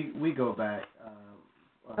 Yeah, we go back.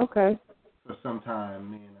 Okay. For some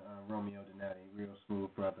time, me and Romeo Donati, real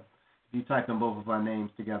smooth brother. If you type in both of our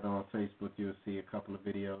names together on Facebook, you'll see a couple of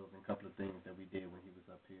videos and a couple of things that we did when he was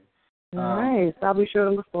up here. Nice. I'll be sure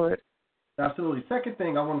to look for it. Absolutely. Second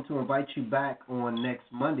thing, I wanted to invite you back on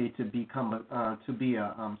next Monday to be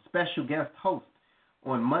a special guest host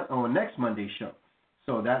on next Monday's show.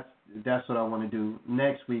 So that's what I want to do.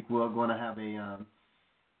 Next week we're going to have a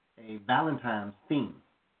Valentine's theme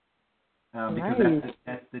because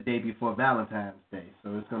that's the day before Valentine's Day.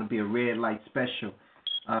 So it's going to be a red light special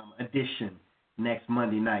edition next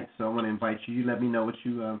Monday night. So I want to invite you. You let me know what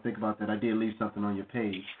you think about that. I did leave something on your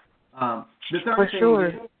page. The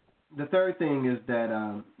third thing is that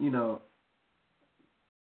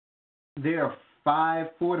there are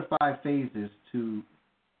 4 to 5 phases to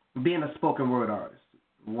being a spoken word artist.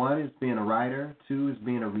 1 is being a writer. 2 is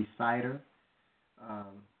being a reciter.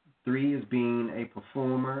 3 is being a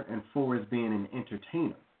performer, and 4 is being an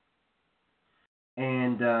entertainer.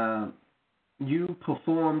 And you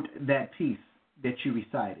performed that piece that you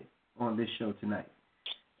recited on this show tonight,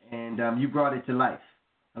 and you brought it to life.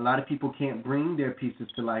 A lot of people can't bring their pieces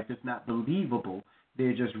to life. It's not believable.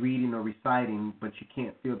 They're just reading or reciting, but you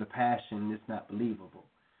can't feel the passion. It's not believable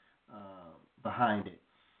behind it.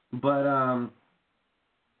 But I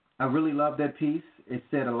really love that piece. It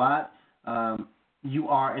said a lot. You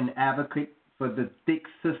are an advocate for the thick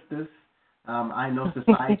sisters. I know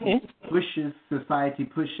society pushes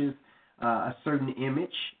a certain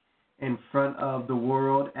image in front of the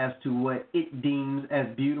world as to what it deems as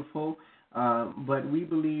beautiful. But we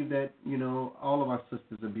believe that, all of our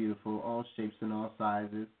sisters are beautiful, all shapes and all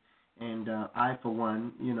sizes. And I, for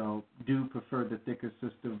one, do prefer the thicker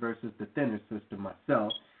sister versus the thinner sister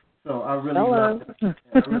myself. So I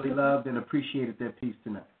really loved and appreciated that piece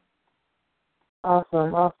tonight.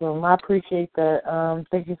 Awesome. I appreciate that.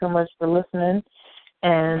 Thank you so much for listening.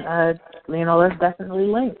 And, let's definitely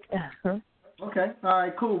link. Okay. All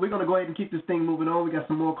right, cool. We're going to go ahead and keep this thing moving on. We got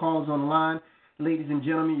some more calls on the line. Ladies and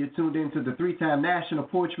gentlemen, you're tuned in to the 3-time National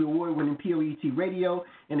Poetry Award-winning P.O.E.T. Radio.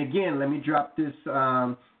 And again, let me drop this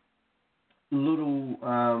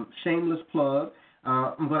little shameless plug.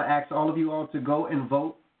 I'm going to ask all of you all to go and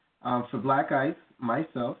vote for Blaq Ice,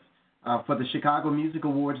 myself, for the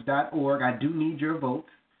ChicagoMusicAwards.org. I do need your votes.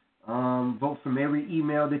 Vote from every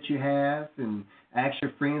email that you have and ask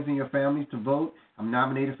your friends and your families to vote. I'm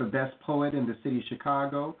nominated for Best Poet in the City of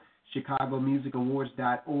Chicago,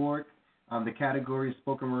 ChicagoMusicAwards.org. The category is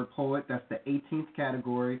Spoken Word Poet. That's the 18th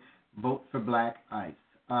category. Vote for Blaq Ice.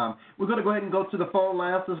 We're going to go ahead and go to the phone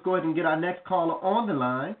lines. Let's go ahead and get our next caller on the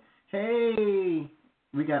line. Hey,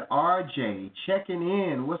 we got RJ checking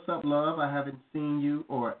in. What's up, love? I haven't seen you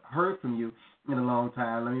or heard from you in a long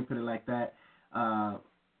time. Let me put it like that.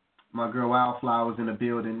 My girl Wildflower's in the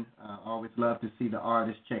building. Always love to see the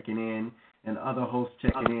artists checking in and other hosts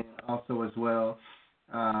checking in also as well.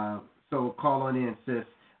 So call on in, sis.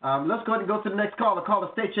 Let's go ahead and go to the next caller. Caller,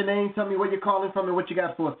 state your name. Tell me where you're calling from and what you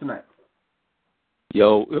got for us tonight.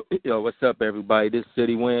 Yo, what's up, everybody? This is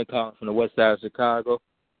City Wind calling from the west side of Chicago.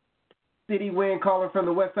 City Wind calling from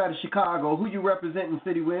the west side of Chicago. Who you representing,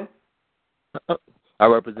 City Wind? I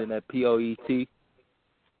represent that P.O.E.T.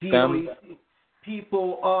 P.O.E.T.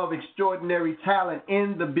 People of extraordinary talent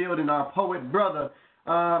in the building. Our poet brother.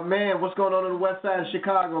 Man, what's going on the west side of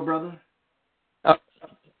Chicago, brother?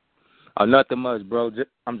 Nothing much, bro.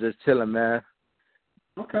 I'm just chilling, man.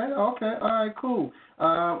 Okay. All right, cool.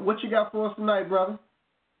 What you got for us tonight, brother?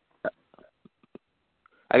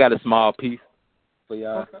 I got a small piece for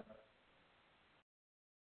y'all. Okay.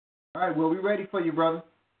 All right, well, we ready for you, brother.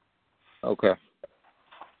 Okay.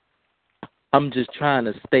 I'm just trying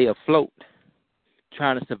to stay afloat,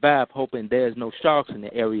 trying to survive, hoping there's no sharks in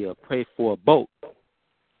the area. Pray for a boat.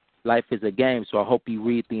 Life is a game, so I hope you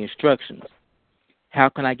read the instructions. How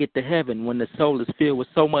can I get to heaven when the soul is filled with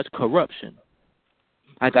so much corruption?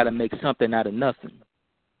 I got to make something out of nothing.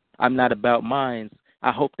 I'm not about minds.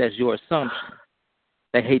 I hope that's your assumption.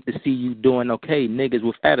 They hate to see you doing okay, niggas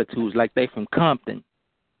with attitudes like they from Compton.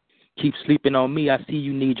 Keep sleeping on me. I see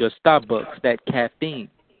you need your Starbucks, that caffeine.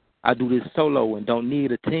 I do this solo and don't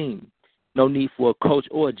need a team. No need for a coach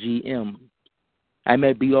or a GM. I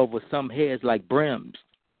may be over some heads like brims.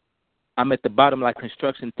 I'm at the bottom like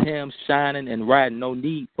construction Timbs, shining and riding, no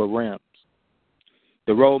need for rims.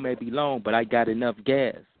 The road may be long, but I got enough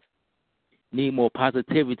gas. Need more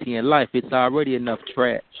positivity in life. It's already enough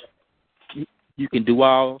trash. You can do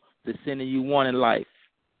all the sinning you want in life,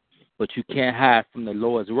 but you can't hide from the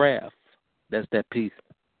Lord's wrath. That's that piece.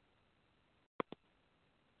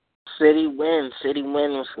 City Wind,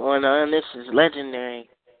 what's going on? This is Legendary.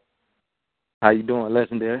 How you doing,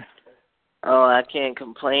 Legendary? Oh, I can't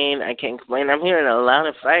complain. I'm hearing a lot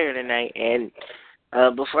of fire tonight, and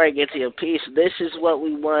before I get to your piece, this is what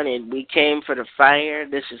we wanted. We came for the fire.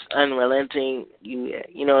 This is unrelenting.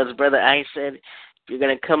 You know, as Brother Ice said, if you're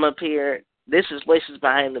going to come up here, this is Voices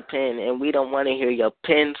Behind the Pen, and we don't want to hear your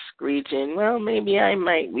pen screeching. Well, maybe I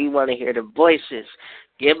might. We want to hear the voices.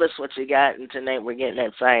 Give us what you got, and tonight we're getting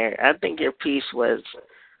that fire. I think your piece was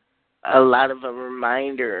a lot of a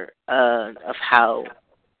reminder of how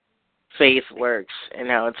faith works and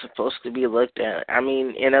how it's supposed to be looked at. I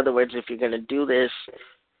mean, in other words, if you're going to do this,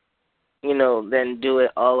 you know, then do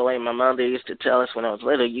it all the way. My mother used to tell us when I was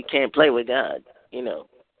little, you can't play with God, you know.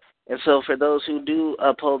 And so for those who do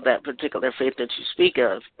uphold that particular faith that you speak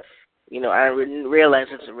of, you know, I realize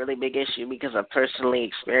it's a really big issue because I personally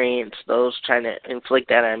experienced those trying to inflict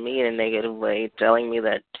that on me in a negative way, telling me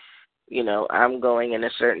that, you know, I'm going in a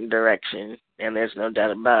certain direction, and there's no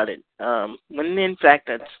doubt about it. When in fact,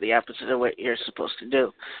 that's the opposite of what you're supposed to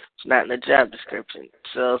do. It's not in the job description.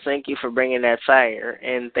 So thank you for bringing that fire,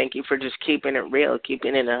 and thank you for just keeping it real,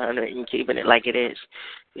 keeping it 100, and keeping it like it is.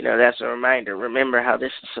 You know, that's a reminder. Remember how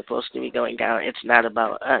this is supposed to be going down. It's not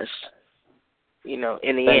about us. You know,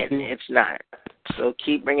 in the end, it's not. So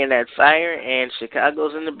keep bringing that fire, and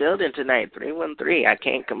Chicago's in the building tonight, 313. I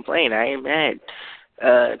can't complain. I ain't mad.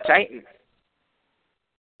 Titan.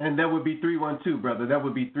 And that would be 312, brother. That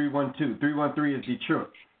would be 312. 313 is Detroit.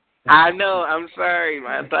 I know. I'm sorry.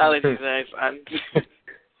 My apologies.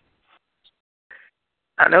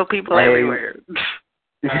 I know people everywhere.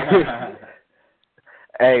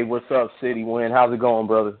 Hey, what's up, City Wind? How's it going,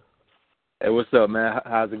 brother? Hey, what's up, man?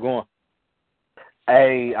 How's it going?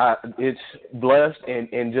 Hey, it's blessed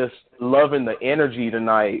and just loving the energy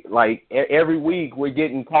tonight. Like, every week we're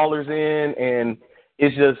getting callers in, and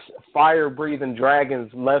it's just fire-breathing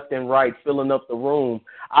dragons left and right filling up the room.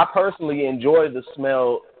 I personally enjoy the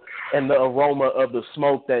smell and the aroma of the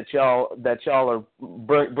smoke that y'all are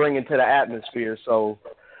bringing to the atmosphere. So,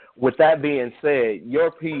 with that being said,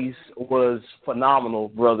 your piece was phenomenal,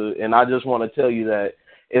 brother, and I just want to tell you that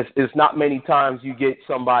it's not many times you get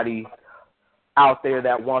somebody out there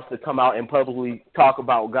that wants to come out and publicly talk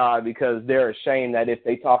about God because they're ashamed that if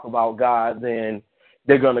they talk about God, then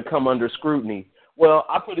they're going to come under scrutiny. Well,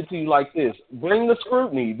 I put it to you like this. Bring the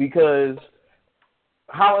scrutiny, because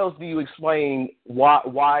how else do you explain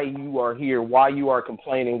why you are here, why you are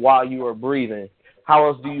complaining, why you are breathing? How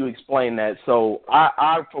else do you explain that? So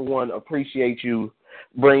I for one, appreciate you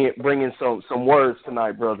bringing some words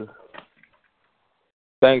tonight, brother.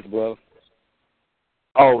 Thanks, bro.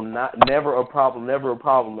 Oh, never a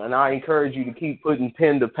problem. And I encourage you to keep putting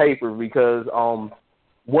pen to paper, because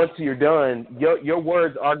once you're done, your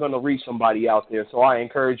words are going to reach somebody out there. So I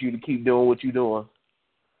encourage you to keep doing what you're doing.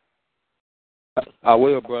 I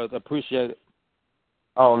will, brother. Appreciate it.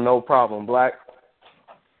 Oh, no problem, Blaq.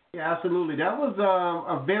 Yeah, absolutely. That was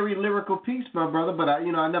a very lyrical piece, my brother. But I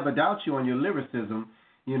never doubt you on your lyricism.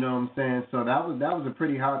 You know what I'm saying? So that was a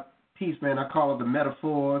pretty hot piece, man. I call it the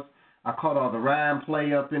metaphors. I caught all the rhyme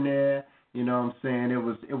play up in there. You know what I'm saying? It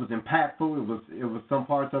was impactful. It was some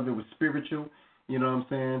parts of it was spiritual. You know what I'm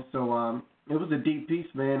saying? So it was a deep piece,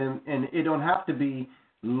 man, and it don't have to be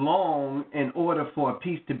long in order for a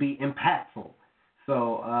piece to be impactful.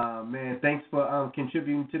 So, man, thanks for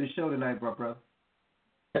contributing to the show tonight, brother.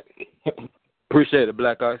 Appreciate it,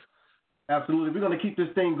 Black Ice. Absolutely. We're going to keep this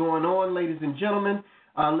thing going on, ladies and gentlemen.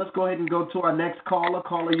 Let's go ahead and go to our next caller.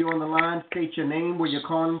 Caller, you on the line. State your name, where you're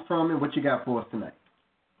calling from, and what you got for us tonight.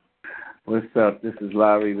 What's up? This is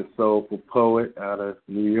Larry, the Soulful Poet, out of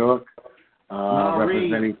New York,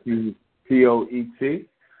 representing P.O.E.T.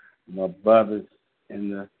 My brothers in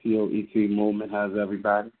the P.O.E.T. movement. How's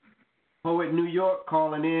everybody? Poet New York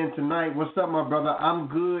calling in tonight. What's up, my brother? I'm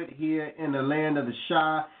good here in the land of the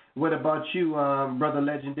Shy. What about you, Brother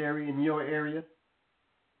Legendary, in your area?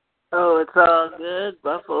 Oh, it's all good.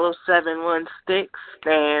 Buffalo 7-1 sticks.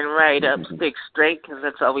 Stand right up, stick straight, because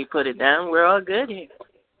that's how we put it down. We're all good here.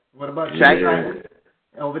 What about you,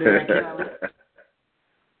 over there in Cali?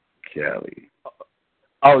 Cali.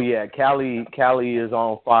 Oh yeah, Cali is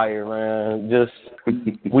on fire, man. Just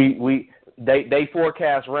they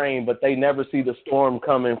forecast rain, but they never see the storm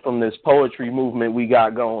coming from this poetry movement we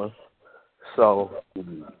got going. So.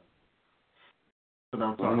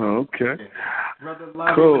 Okay. Brother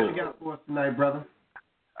Larry, cool. What you got for us tonight, brother?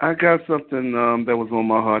 I got something that was on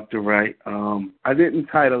my heart to write. I didn't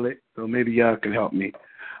title it, so maybe y'all can help me.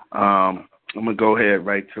 I'm going to go ahead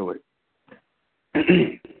right to it.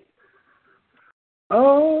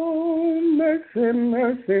 Oh, mercy,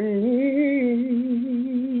 mercy me.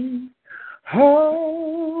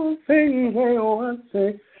 All things they once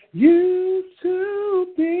used to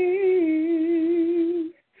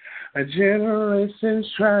be. A generation's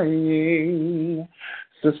trying.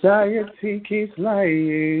 Society keeps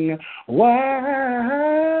lying. Why?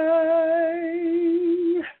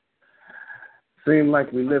 Seems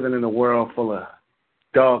like we're living in a world full of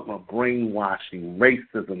dogma, brainwashing,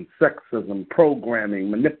 racism, sexism, programming,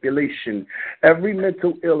 manipulation, every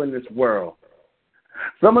mental ill in this world.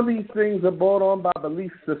 Some of these things are brought on by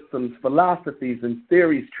belief systems, philosophies, and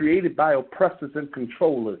theories created by oppressors and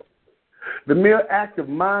controllers. The mere act of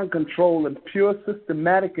mind control and pure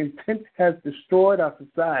systematic intent has destroyed our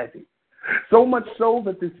society, so much so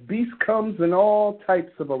that this beast comes in all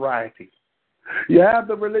types of variety. You have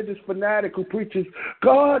the religious fanatic who preaches,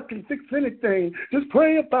 God can fix anything, just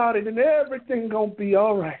pray about it and everything gonna be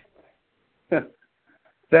all right.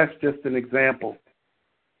 That's just an example.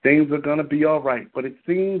 Things are gonna be all right, but it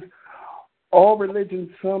seems all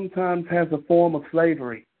religion sometimes has a form of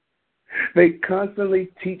slavery. They constantly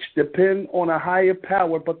depend on a higher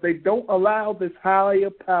power, but they don't allow this higher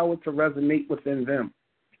power to resonate within them,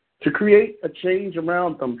 to create a change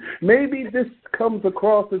around them. Maybe this comes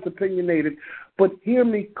across as opinionated, but hear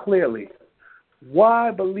me clearly.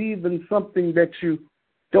 Why believe in something that you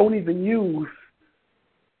don't even use,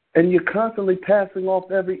 and you're constantly passing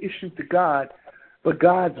off every issue to God, but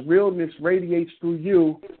God's realness radiates through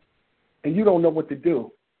you, and you don't know what to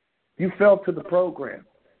do? You fell to the program.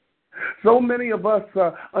 So many of us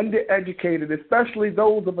are undereducated, especially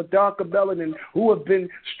those of a darker melanin who have been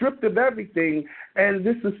stripped of everything, and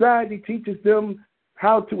this society teaches them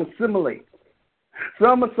how to assimilate.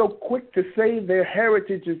 Some are so quick to say their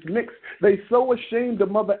heritage is mixed. They're so ashamed of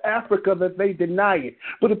Mother Africa that they deny it.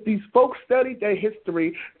 But if these folks studied their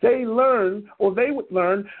history, they would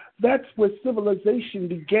learn That's where civilization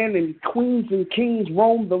began, and queens and kings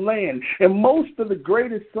roamed the land. And most of the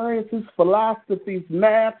greatest sciences, philosophies,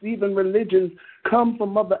 math, even religions come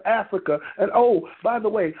from Mother Africa. And oh, by the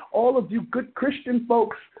way, all of you good Christian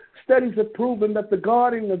folks, studies have proven that the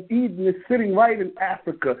Garden of Eden is sitting right in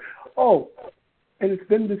Africa. Oh, and it's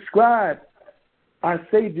been described, our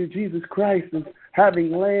Savior Jesus Christ is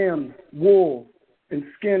having lamb, wool, and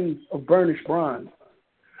skins of burnished bronze.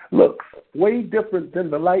 Looks way different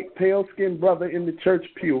than the light, pale-skinned brother in the church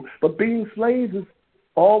pew. But being slaves is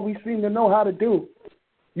all we seem to know how to do.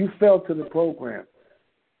 You fell to the program.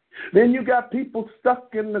 Then you got people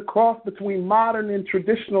stuck in the cross between modern and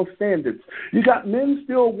traditional standards. You got men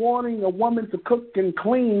still wanting a woman to cook and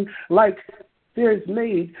clean like there's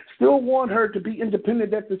maid, still want her to be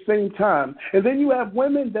independent at the same time. And then you have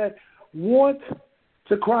women that want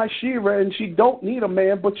to cry Shira, and she don't need a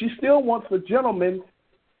man, but she still wants a gentleman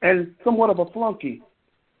and somewhat of a flunky.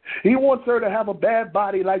 He wants her to have a bad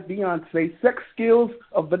body like Beyonce, sex skills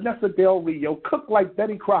of Vanessa Del Rio, cook like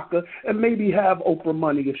Betty Crocker, and maybe have Oprah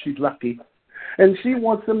money if she's lucky. And she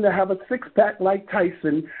wants him to have a six-pack like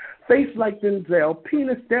Tyson, face like Denzel,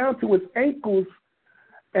 penis down to his ankles,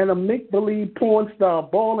 and a make-believe porn star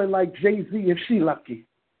balling like Jay-Z if she lucky.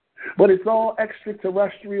 But it's all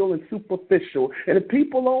extraterrestrial and superficial. And if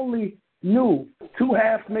people only knew two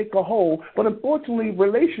halves make a whole, but unfortunately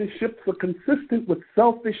relationships are consistent with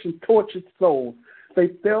selfish and tortured souls. They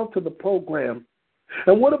fell to the program.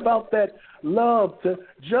 And what about that love to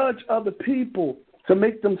judge other people to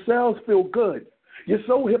make themselves feel good? You're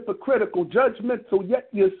so hypocritical, judgmental, yet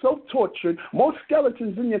you're so tortured. More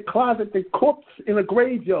skeletons in your closet than corpses in a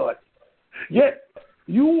graveyard. Yet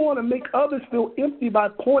you want to make others feel empty by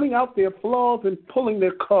pointing out their flaws and pulling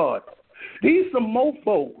their card. These are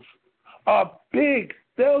mofos. Are big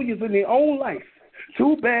failures in their own life.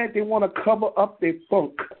 Too bad they want to cover up their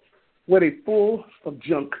funk where they're full of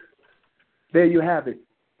junk. There you have it,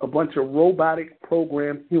 a bunch of robotic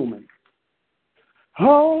programmed humans.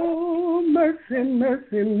 Oh, mercy,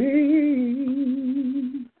 mercy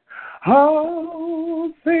me.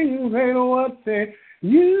 Oh, things ain't what they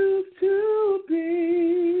used to be.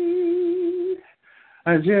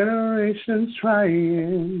 A generation's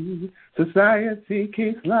trying, society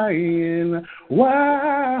keeps lying.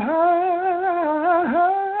 Why?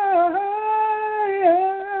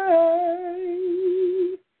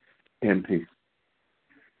 In peace.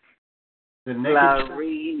 The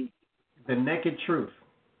naked truth.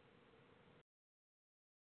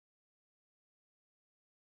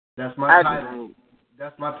 That's my title.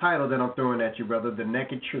 That's my title that I'm throwing at you, brother. The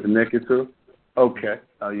naked truth. The naked truth? Okay,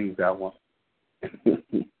 I'll use that one.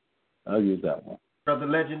 I'll use that one. Brother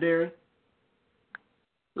Legendary?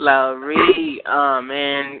 Lowry,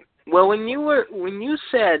 man. Well, when you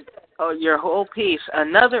said your whole piece,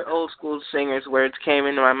 another old school singer's words came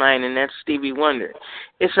into my mind, and that's Stevie Wonder.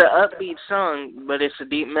 It's an upbeat song, but it's a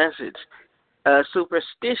deep message.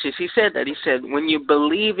 Superstitious. He said that. He said, when you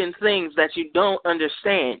believe in things that you don't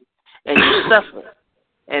understand and you suffer.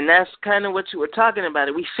 And that's kind of what you were talking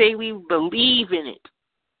about. We say we believe in it,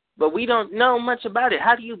 but we don't know much about it.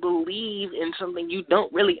 How do you believe in something you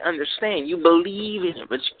don't really understand? You believe in it,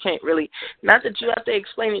 but you can't really, not that you have to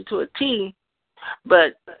explain it to a T,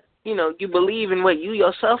 but, you know, you believe in what you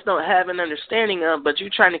yourself don't have an understanding of, but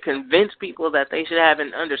you're trying to convince people that they should have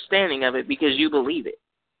an understanding of it because you believe it.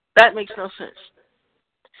 That makes no sense.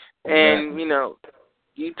 And, you know,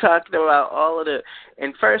 you talked about all of the,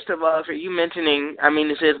 and first of all, for you mentioning, I mean,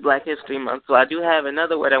 this is Black History Month, so I do have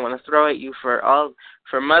another word I want to throw at you for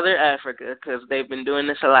Mother Africa, because they've been doing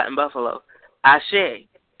this a lot in Buffalo. Ashe,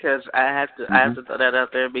 because I have to throw that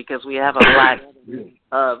out there because we have a lot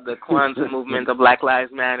of the Kwanzaa movement, the Black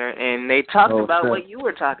Lives Matter, and they talked about what you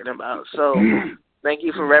were talking about. So thank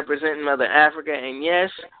you for representing Mother Africa, and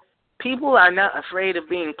yes, people are not afraid of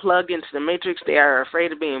being plugged into the matrix. They are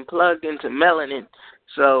afraid of being plugged into melanin.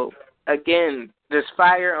 So, again, there's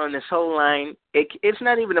fire on this whole line. It's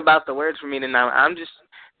not even about the words for me now. I'm just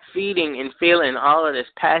feeding and feeling all of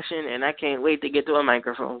this passion, and I can't wait to get to a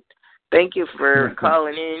microphone. Thank you for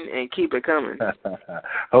calling in, and keep it coming.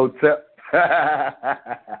 Hotel.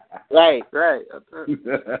 Right.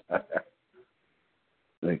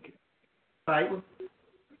 Thank you. Titan?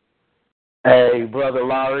 Hey, Brother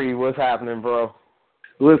Lowry, what's happening, bro?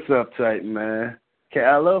 What's up, Titan, man?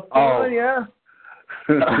 California.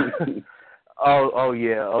 Oh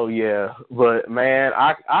yeah. But man,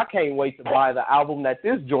 I can't wait to buy the album that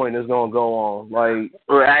this joint is gonna go on. Like,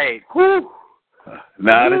 right. Whew.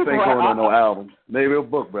 Nah, this ain't going on no albums. Maybe a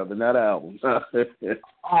book, brother, not albums. Oh,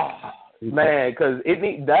 man, because it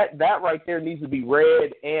need that right there needs to be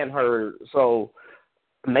read and heard. So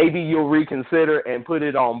maybe you'll reconsider and put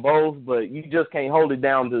it on both, but you just can't hold it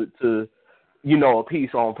down to a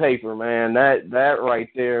piece on paper, man. That right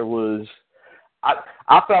there was,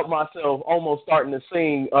 I felt myself almost starting to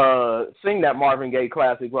sing that Marvin Gaye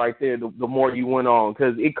classic right there. The more you went on,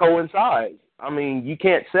 because it coincides. I mean, you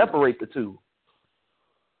can't separate the two.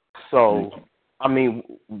 So, I mean,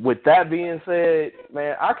 with that being said,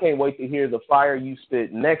 man, I can't wait to hear the fire you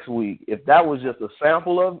spit next week. If that was just a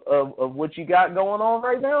sample of what you got going on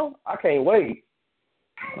right now, I can't wait.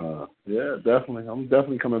 Yeah, definitely. I'm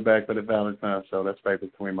definitely coming back for the Valentine's show. That's right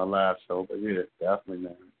between my live show. But yeah, definitely,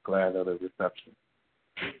 man. Glad of the reception.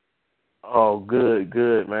 Oh,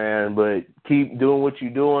 good, man. But keep doing what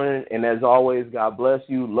you're doing, and as always, God bless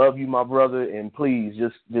you. Love you, my brother, and please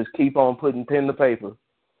just keep on putting pen to paper.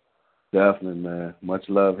 Definitely, man. Much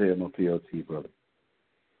love here, my P.O.T. brother.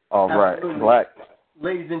 All right, Absolutely. Blaq.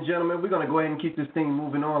 Ladies and gentlemen, we're going to go ahead and keep this thing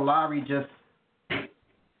moving on. Larry just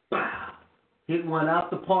hit one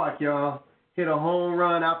out the park, y'all. Hit a home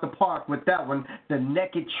run out the park with that one. The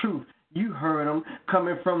Naked Truth. You heard him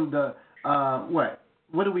coming from the,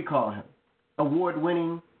 what do we call him?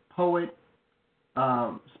 Award-winning poet,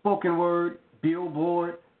 spoken word,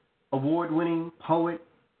 Billboard, award-winning poet.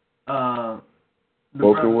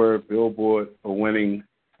 Spoken word, Billboard, winning.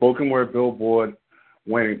 Spoken word, Billboard,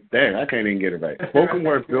 winning. Dang, I can't even get it right. Spoken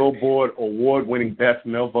word, Billboard, award-winning best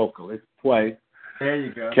male vocalist. Play. There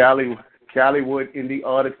you go. Calliewood Indie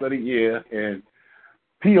Artist of the Year, and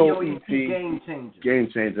P.O.E.T. Game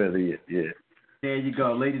Changer of the Year. Yeah. There you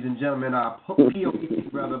go, ladies and gentlemen. Our P.O.E.T.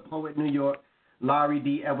 brother, Poet New York, Larry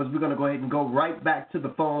D. Edwards. We're going to go ahead and go right back to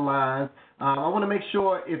the phone lines. I want to make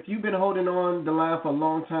sure, if you've been holding on the line for a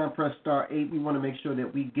long time, press star 8. We want to make sure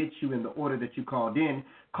that we get you in the order that you called in.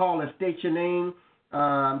 Call and state your name.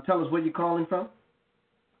 Tell us where you're calling from.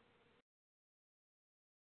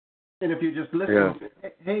 And if you're just listening,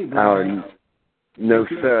 hey, brother. No,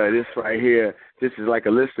 sir. This right here, this is like a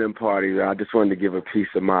listening party. I just wanted to give a piece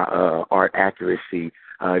of my art accuracy.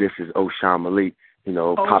 This is Oshan Malik,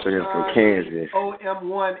 popping in from Kansas.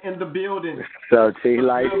 OM1 in the building. So, Team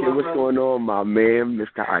Life, what's going on, my man,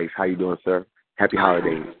 Mr. Ice? How you doing, sir? Happy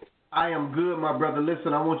holidays. I am good, my brother.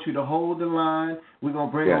 Listen, I want you to hold the line. We're going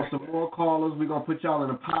to bring on some more callers. We're going to put y'all in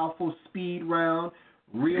a powerful speed round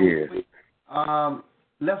real quick.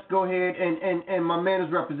 Let's go ahead, and my man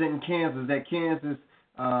is representing Kansas. That Kansas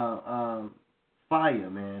fire,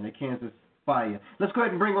 man. That Kansas fire. Let's go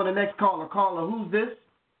ahead and bring on the next caller. Caller, who's this?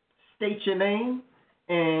 State your name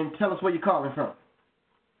and tell us where you're calling from.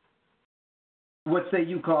 What say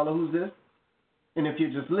you, caller? Who's this? And if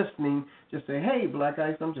you're just listening, just say, hey, Black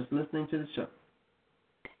Ice, I'm just listening to the show.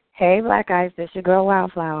 Hey, Black Ice, this your girl,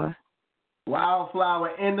 Wildflower.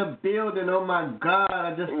 Wildflower in the building. Oh, my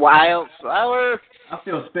God. Wildflower. I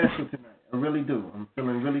feel special tonight. I really do. I'm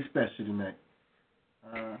feeling really special tonight.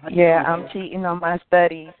 I'm cheating on my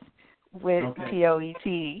studies with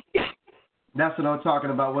P.O.E.T. That's what I'm talking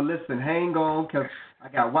about. Well, listen, hang on, because I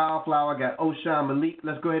got Wildflower, I got Oshan Malik.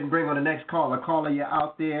 Let's go ahead and bring on the next caller. Caller, you're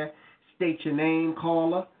out there. State your name,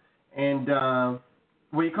 caller, and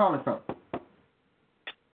where you calling from?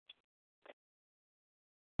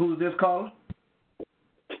 Who's this caller?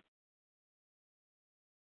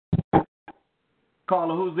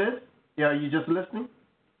 Caller, who's this? Yeah, are you just listening?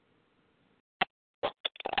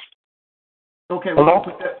 Okay. Hello?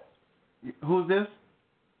 Who's this?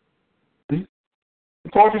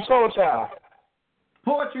 Poetry Soul Child.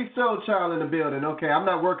 Poetry Soul Child in the building. Okay, I'm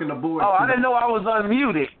not working the board. Oh, I didn't know I was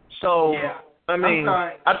unmuted. So, yeah. I mean,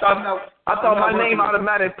 I thought my name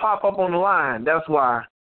automatically pop up on the line. That's why,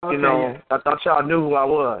 I thought y'all knew who I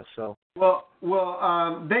was. So. Well,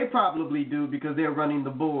 they probably do because they're running the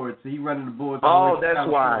board. So he's running the board. Oh, that's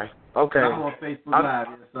why. Okay. I'm on Facebook Live,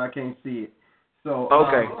 so I can't see it. So,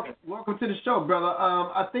 welcome to the show, brother.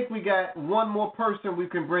 I think we got one more person we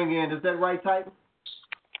can bring in. Is that right, Titan?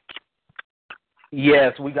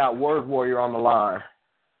 Yes, we got Word Warrior on the line.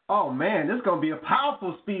 Oh, man, this is going to be a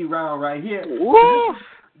powerful speed round right here.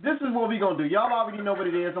 This is what we're going to do. Y'all already know what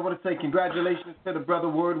it is. I want to say congratulations to the brother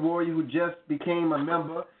Word Warrior who just became a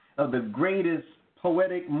member of the greatest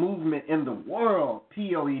poetic movement in the world,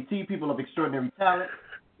 P.O.E.T, People of Extraordinary Talent.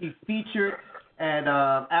 He featured at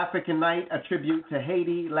African Night, a tribute to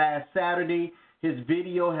Haiti last Saturday. His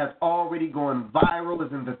video has already gone viral.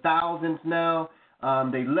 It's in the thousands now.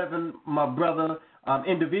 They live in my brother.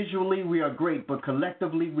 Individually, we are great, but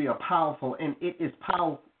collectively, we are powerful, and it is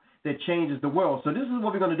power that changes the world. So this is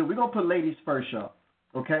what we're going to do. We're going to put ladies first, y'all,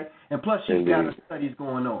 okay? And plus, she's got her studies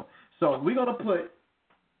going on. So we're going to put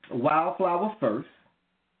Wildflower first.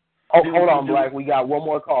 Oh, hold on, Blaq. We got one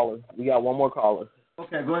more caller.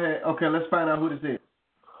 Okay, go ahead. Okay, let's find out who this is.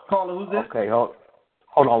 Caller, who's this? Okay, hold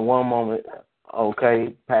on one moment.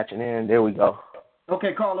 Okay, patching in. There we go.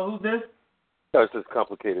 Okay, caller, who's this? That's just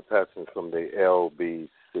complicated patching from the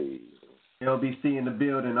LBC. LBC in the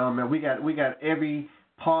building. Man, we got every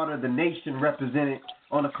part of the nation represented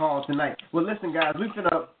on the call tonight. Well, listen, guys, we're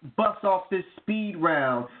gonna bust off this speed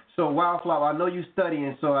round. So, Wildflower, I know you're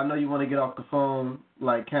studying, so I know you want to get off the phone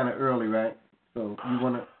like kind of early, right? So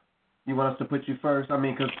you want us to put you first? I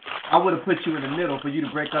mean, because I would have put you in the middle for you to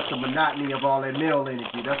break up the monotony of all that male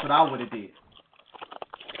energy. That's what I would have did.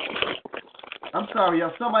 I'm sorry,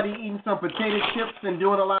 y'all. Somebody eating some potato chips and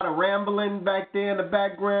doing a lot of rambling back there in the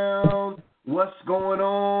background. What's going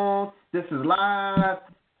on? This is live,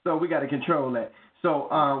 so we got to control that. So,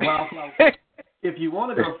 Wildflower, if you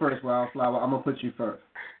want to go first, Wildflower, I'm going to put you first.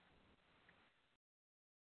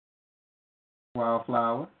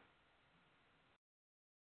 Wildflower.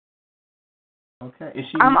 Okay. Is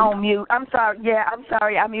she I'm muted? on mute. I'm sorry. Yeah, I'm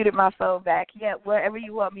sorry. I muted my phone back. Yeah, wherever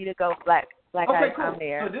you want me to go, Blaq. Okay, cool. I'm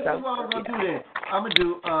there. So this is what I'm going to do then. I'm going to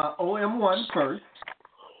do OM1 first.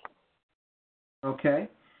 Okay.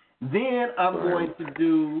 Then I'm going to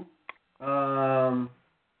do,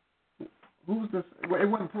 who's this? Well, it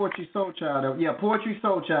wasn't Poetry Soul Child. Yeah, Poetry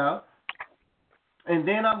Soul Child. And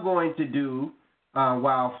then I'm going to do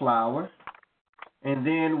Wildflower. And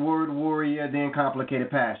then Word Warrior, then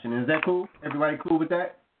Complicated Passion. Is that cool? Everybody cool with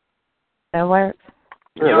that? That works.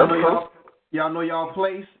 Y'all know y'all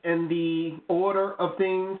place in the order of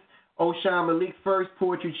things. O'Shine Malik first,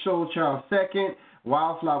 Poetry Soul Child second,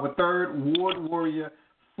 Wildflower third, Word Warrior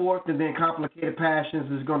fourth, and then Complicated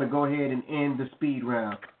Passions is going to go ahead and end the speed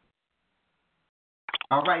round.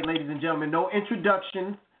 All right, ladies and gentlemen, no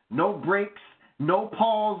introductions, no breaks, no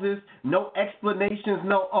pauses, no explanations,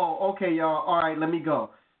 no, oh, okay, y'all, all right, let me go.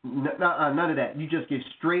 None of that. You just get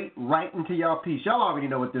straight right into y'all piece. Y'all already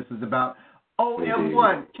know what this is about.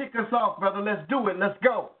 OM1, kick us off, brother. Let's do it. Let's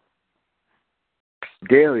go.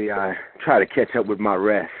 Daily, I try to catch up with my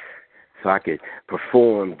rest so I could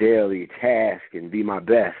perform daily tasks and be my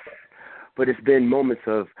best. But it's been moments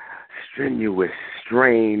of strenuous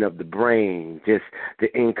strain of the brain, just the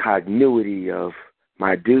incongruity of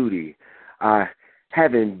my duty. I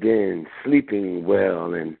haven't been sleeping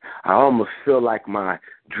well, and I almost feel like my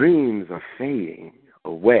dreams are fading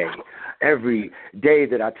away. Every day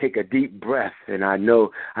that I take a deep breath, and I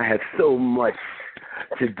know I have so much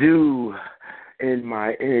to do, and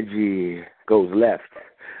my energy goes left.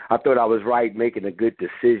 I thought I was right making a good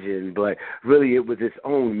decision, but really it was its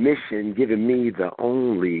own mission giving me the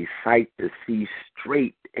only sight to see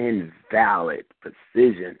straight and valid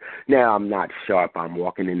precision. Now I'm not sharp. I'm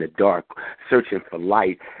walking in the dark, searching for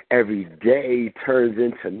light. Every day turns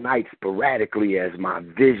into night sporadically as my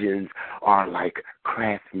visions are like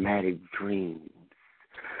craftmatic dreams.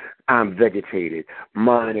 I'm vegetated.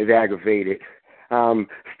 Mine is aggravated. I'm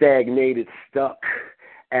stagnated, stuck,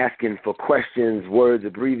 asking for questions, words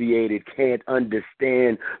abbreviated, can't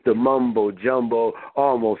understand the mumbo-jumbo,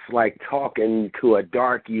 almost like talking to a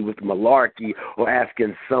darky with malarkey or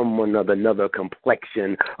asking someone of another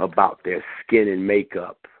complexion about their skin and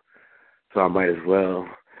makeup. So I might as well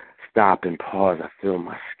stop and pause. I feel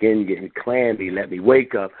my skin getting clammy. Let me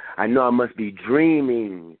wake up. I know I must be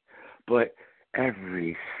dreaming, but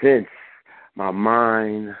ever since my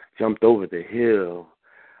mind jumped over the hill,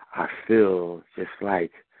 I feel just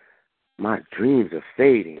like my dreams are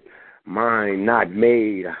fading. Mine not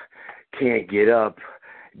made. I can't get up.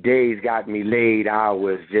 Days got me laid.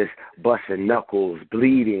 Hours just busting knuckles,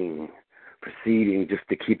 bleeding, proceeding just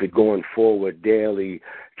to keep it going forward daily,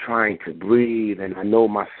 trying to breathe. And I know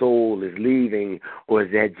my soul is leaving, or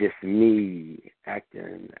is that just me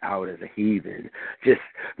acting out as a heathen? Just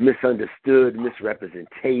misunderstood,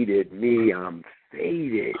 misrepresented me. I'm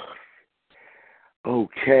faded.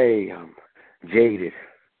 Okay, I'm jaded,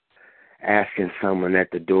 asking someone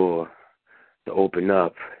at the door to open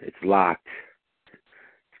up. It's locked.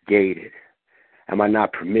 It's gated. Am I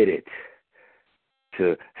not permitted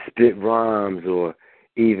to spit rhymes or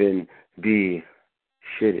even be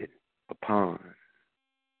shitted upon?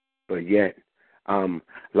 But yet, I'm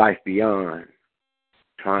life beyond,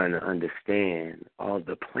 trying to understand all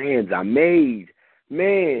the plans I made.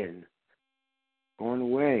 Man, going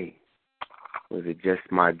away. Was it just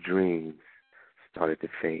my dreams started to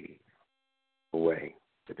fade away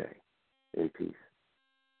today? In peace.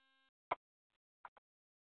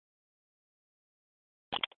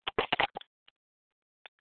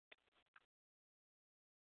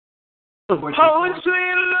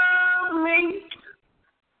 Poetry love me.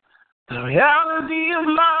 The reality of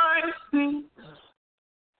life speaks.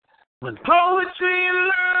 When poetry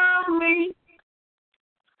love me,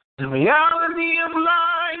 the reality of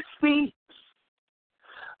life speaks.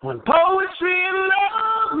 When poetry and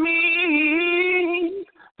love meet,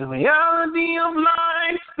 the reality of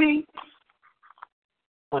life speaks.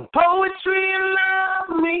 When poetry and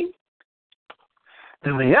love meet,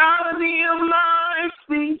 the reality of life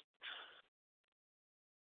speaks.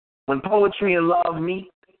 When poetry and love meet,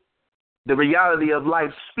 the reality of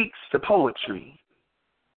life speaks to poetry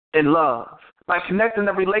and love. By connecting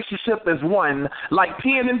the relationship as one, like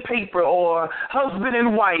pen and paper or husband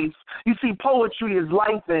and wife. You see, poetry is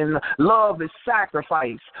life and love is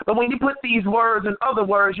sacrifice. But when you put these words in other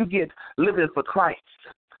words, you get living for Christ.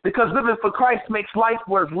 Because living for Christ makes life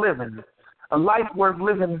worth living. A life worth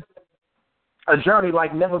living, a journey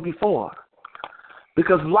like never before.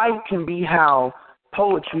 Because life can be how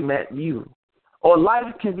poetry met you. Or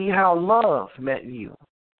life can be how love met you.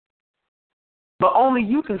 But only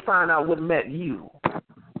you can find out what met you.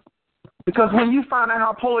 Because when you find out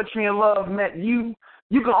how poetry and love met you,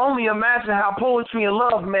 you can only imagine how poetry and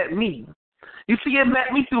love met me. You see, it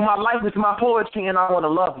met me through my life with my poetry, and I want to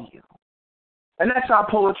love you. And that's how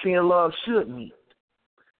poetry and love should meet.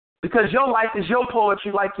 Because your life is your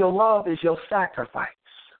poetry like your love is your sacrifice.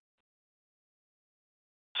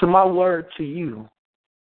 So my word to you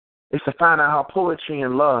is to find out how poetry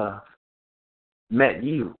and love met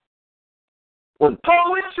you. When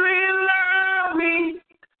poetry and love meet,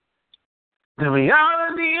 the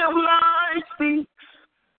reality of life speaks.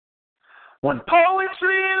 When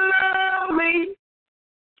poetry and love meet,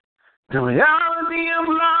 the reality of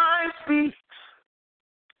life speaks.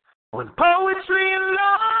 When poetry and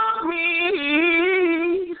love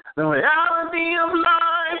meet, the reality of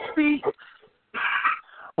life speaks.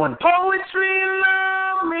 When poetry and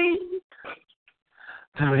love meet,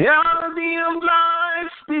 the reality of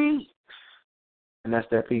life speaks. And that's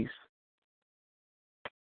that piece.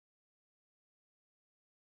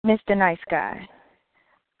 Mr. Nice Guy,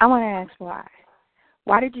 I want to ask why.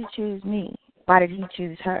 Why did you choose me? Why did he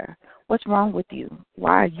choose her? What's wrong with you?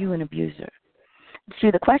 Why are you an abuser?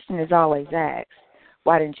 See, the question is always asked,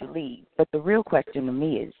 why didn't you leave? But the real question to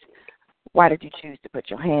me is, why did you choose to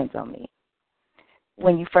put your hands on me?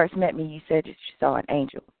 When you first met me, you said that you saw an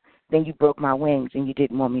angel. Then you broke my wings and you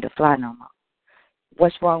didn't want me to fly no more.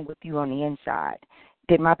 What's wrong with you on the inside?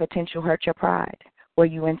 Did my potential hurt your pride? Were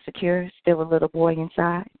you insecure, still a little boy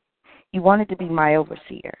inside? You wanted to be my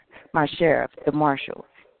overseer, my sheriff, the marshal.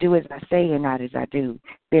 Do as I say and not as I do.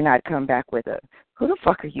 Then I'd come back with a, who the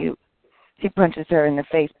fuck are you? He punches her in the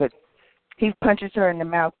face, but he punches her in the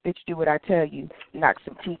mouth, bitch, do what I tell you, knocks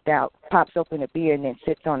some teeth out, pops open a beer, and then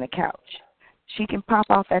sits on the couch. She can pop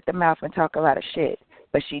off at the mouth and talk a lot of shit,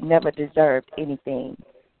 but she never deserved anything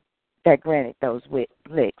that granted those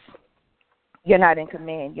licks. You're not in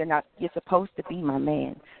command. You're supposed to be my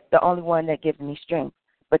man, the only one that gives me strength,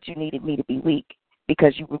 but you needed me to be weak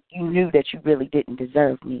because you knew that you really didn't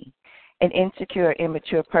deserve me. An insecure,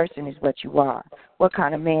 immature person is what you are. What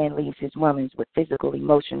kind of man leaves his woman with physical,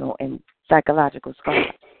 emotional, and psychological scars?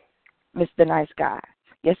 Mr. Nice Guy,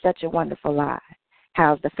 you're such a wonderful lie.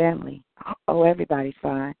 How's the family? Oh, everybody's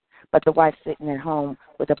fine. But the wife's sitting at home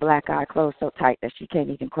with a black eye closed so tight that she can't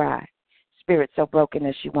even cry. Spirit so broken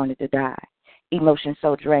that she wanted to die. Emotion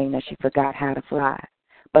so drained that she forgot how to fly.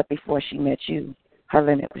 But before she met you, her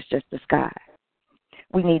limit was just the sky.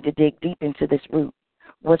 We need to dig deep into this root.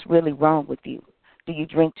 What's really wrong with you? Do you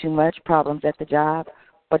drink too much, problems at the job?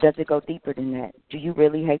 Or does it go deeper than that? Do you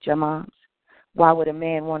really hate your moms? Why would a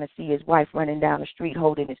man want to see his wife running down the street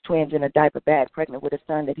holding his twins in a diaper bag, pregnant with a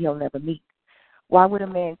son that he'll never meet? Why would a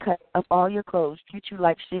man cut up all your clothes, treat you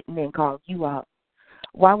like shit, and then call you out?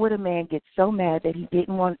 Why would a man get so mad that he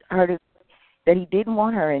didn't want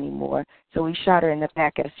her anymore, so he shot her in the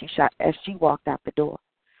back as she walked out the door?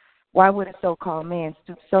 Why would a so-called man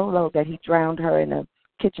stoop so low that he drowned her in a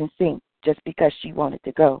kitchen sink just because she wanted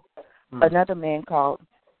to go? Another man called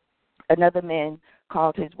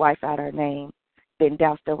his wife out her name, then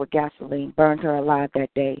doused her with gasoline, burned her alive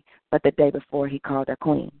that day, but the day before he called her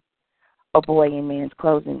queen. A boy in man's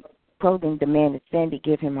clothing demanded Sandy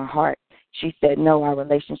give him her heart. She said, no, our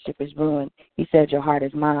relationship is ruined. He said, your heart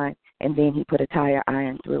is mine, and then he put a tire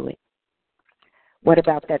iron through it. What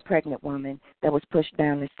about that pregnant woman that was pushed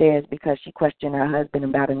down the stairs because she questioned her husband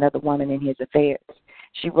about another woman in his affairs?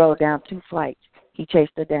 She rolled down 2 flights. He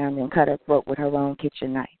chased her down and cut her throat with her own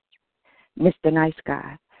kitchen knife. Mr. Nice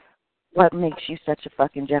Guy, what makes you such a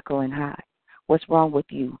fucking Jekyll and Hyde? What's wrong with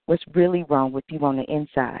you? What's really wrong with you on the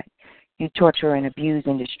inside? You torture and abuse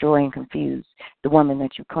and destroy and confuse the woman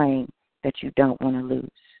that you claim that you don't want to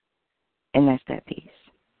lose. And that's that piece.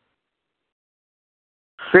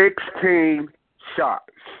 16 shots.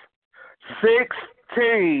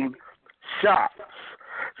 16 shots.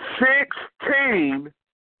 16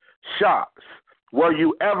 shots. Were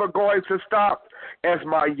you ever going to stop? As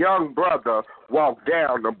my young brother walked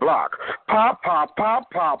down the block. Pop, pop,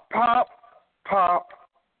 pop, pop, pop, pop,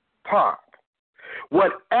 pop.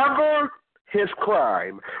 Whatever his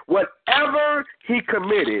crime, whatever he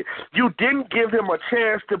committed, you didn't give him a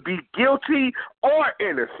chance to be guilty or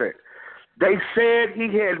innocent. They said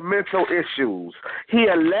he had mental issues. He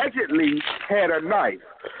allegedly had a knife.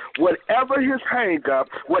 Whatever his hang-up,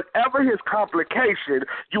 whatever his complication,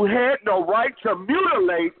 you had no right to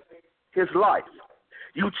mutilate his life.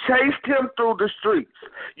 You chased him through the streets.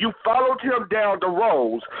 You followed him down the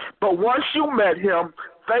roads. But once you met him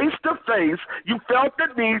face to face, you felt the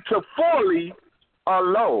need to fully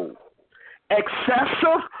unload.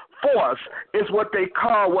 Excessive force is what they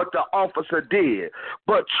call what the officer did.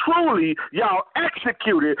 But truly, y'all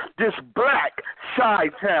executed this black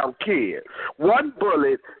side-town kid. One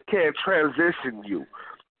bullet can transition you,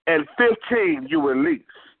 and 15 you release.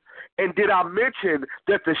 And did I mention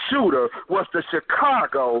that the shooter was the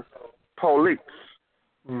Chicago police?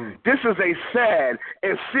 This is a sad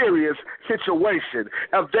and serious situation,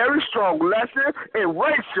 a very strong lesson in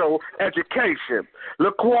racial education.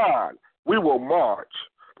 Laquan, we will march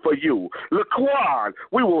for you. Laquan,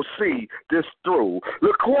 we will see this through.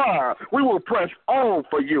 Laquan, we will press on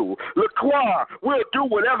for you. Laquan, we'll do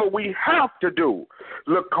whatever we have to do.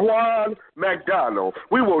 Laquan McDonald,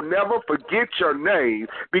 we will never forget your name.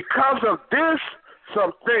 Because of this,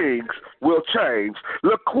 some things will change.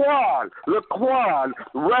 Laquan,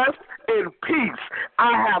 rest in peace.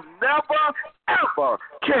 I have never, ever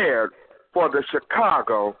cared for the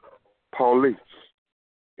Chicago police.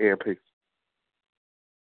 In peace.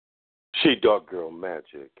 She dark girl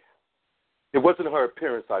magic. It wasn't her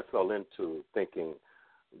appearance I fell into thinking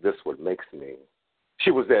this what makes me.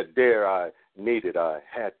 She was that dare I needed, I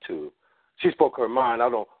had to. She spoke her mind. I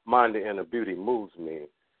don't mind the inner beauty moves me.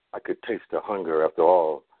 I could taste the hunger. After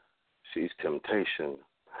all, she's temptation.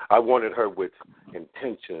 I wanted her with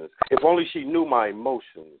intentions. If only she knew my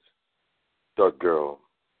emotions. Dark girl,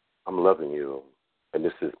 I'm loving you. And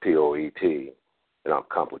this is P.O.E.T. And I'm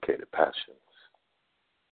complicated passions.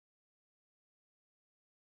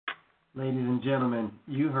 Ladies and gentlemen,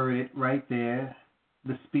 you heard it right there.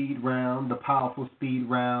 The speed round, the powerful speed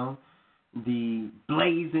round, the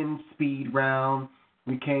blazing speed round.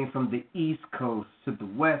 We came from the East Coast to the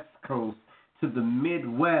West Coast to the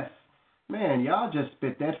Midwest. Man, y'all just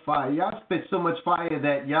spit that fire. Y'all spit so much fire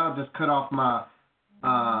that y'all just cut off my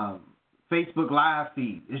Facebook Live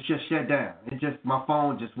feed. It's just shut down. My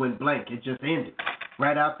phone just went blank. It just ended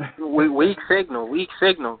right out there. Weak signal.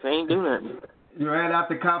 Can't do nothing. Right out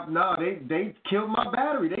the cop. No, they killed my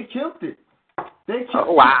battery. They killed it. It's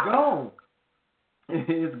gone.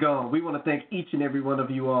 It's gone. We want to thank each and every one of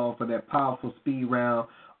you all for that powerful speed round.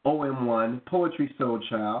 OM1, Poetry Soul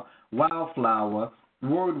Child, Wildflower,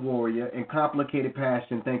 Word Warrior, and Complicated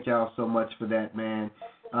Passion. Thank y'all so much for that, man.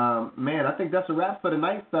 I think that's a wrap for the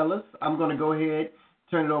night, fellas. I'm going to go ahead,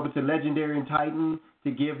 turn it over to Legendary and Titan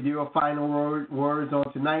to give your final words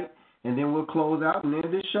on tonight, and then we'll close out and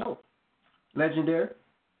end this show. Legendary?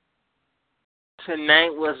 Tonight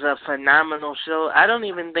was a phenomenal show. I don't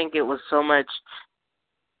even think it was so much.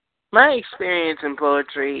 My experience in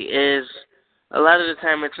poetry is a lot of the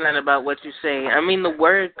time it's not about what you say. I mean, the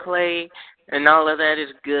wordplay and all of that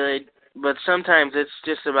is good, but sometimes it's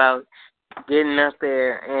just about getting up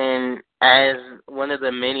there and, as one of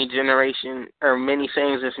the many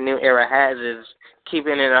sayings this new era has, is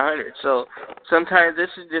keeping it 100. So sometimes this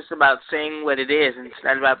is just about saying what it is, and it's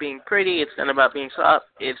not about being pretty, it's not about being soft,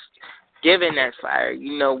 it's giving that fire.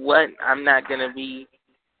 You know what? I'm not going to be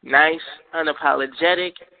nice,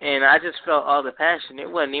 unapologetic, and I just felt all the passion. It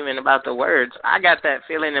wasn't even about the words. I got that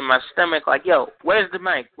feeling in my stomach like, yo, where's the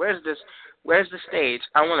mic? Where's the stage?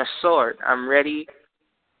 I want a sword. I'm ready.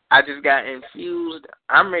 I just got infused.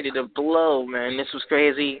 I'm ready to blow, man. This was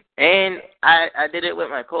crazy. And I did it with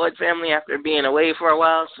my poet family after being away for a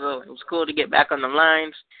while, so it was cool to get back on the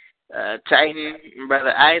lines. Titan,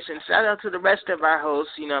 Brother Ice, and shout out to the rest of our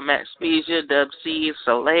hosts, Matt Spezia, Dubceez,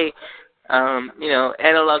 Soleil,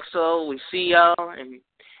 Analog Soul. We see y'all. And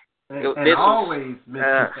always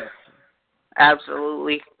misconception.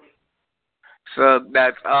 Absolutely. So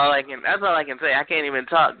that's all I can say. I can't even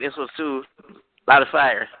talk. This was a lot of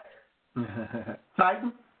fire.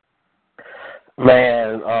 Titan?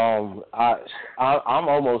 Man, I'm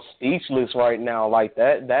almost speechless right now. Like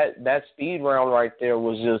that speed round right there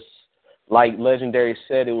was just, like Legendary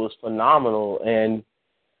said, it was phenomenal. And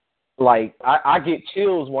like I get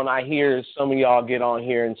chills when I hear some of y'all get on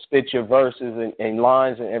here and spit your verses and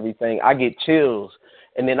lines and everything. I get chills.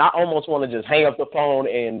 and then I almost want to just hang up the phone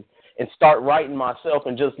and start writing myself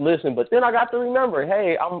and just listen. But then I got to remember,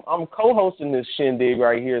 hey, I'm co-hosting this shindig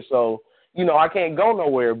right here, so, you know, I can't go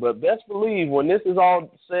nowhere. But best believe when this is all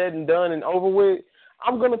said and done and over with,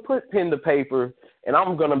 I'm going to put pen to paper, and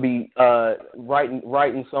I'm going to be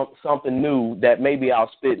writing something new that maybe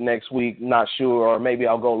I'll spit next week, not sure, or maybe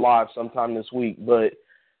I'll go live sometime this week. But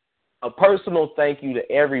a personal thank you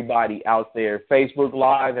to everybody out there, Facebook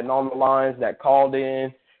Live and on the lines that called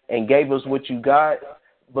in and gave us what you got.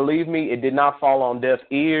 Believe me, it did not fall on deaf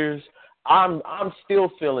ears. I'm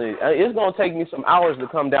still feeling it. It's going to take me some hours to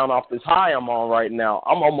come down off this high I'm on right now.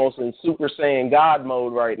 I'm almost in Super Saiyan God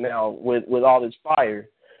mode right now with all this fire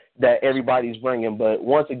that everybody's bringing. But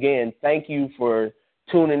once again, thank you for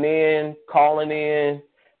tuning in, calling in,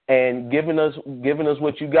 and giving us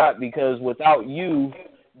what you got, because without you,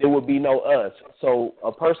 there would be no us. So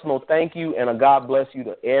a personal thank you and a God bless you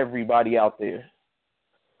to everybody out there.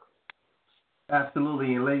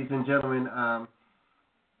 Absolutely. And ladies and gentlemen,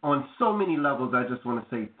 on so many levels, I just want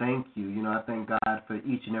to say thank you. You know, I thank God for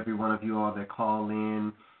each and every one of you all that call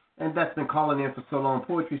in, and that's been calling in for so long.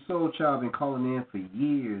 Poetry Soul Child been calling in for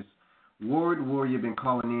years. Word Warrior been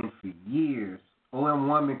calling in for years.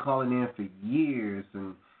 OM1 been calling in for years,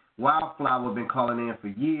 and Wildflower been calling in for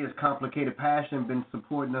years. Complicated Passion been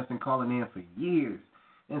supporting us and calling in for years.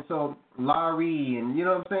 And so Laurie, and you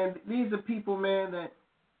know what I'm saying? These are people, man, that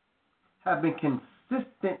have been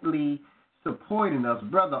consistently supporting us.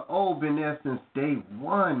 Brother O been there since day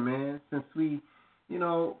one, man. Since we,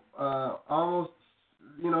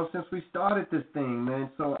 since we started this thing,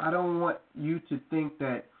 man. So I don't want you to think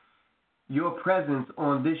that your presence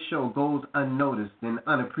on this show goes unnoticed and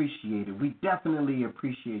unappreciated. We definitely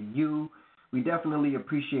appreciate you. We definitely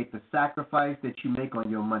appreciate the sacrifice that you make on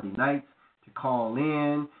your Monday nights to call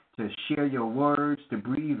in, to share your words, to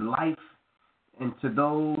breathe life into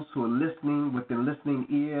those who are listening with the listening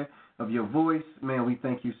ear of your voice. Man, we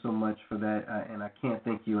thank you so much for that, and I can't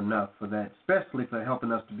thank you enough for that, especially for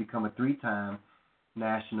helping us to become a 3-time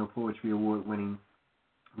National Poetry Award-winning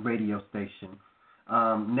radio station.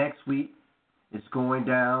 Next week, it's going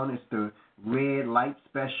down. It's the Red Light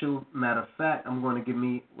Special. Matter of fact, I'm going to give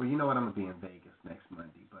me, you know what, I'm going to be in Vegas next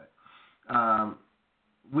Monday, but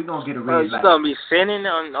we're going to get a red light. You going to be sitting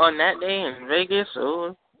on that day in Vegas?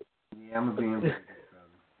 Or? Yeah, I'm going to be in Vegas,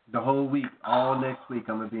 brother. The whole week, all next week,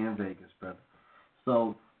 I'm going to be in Vegas, brother.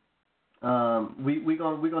 So we're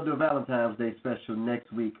gonna do a Valentine's Day special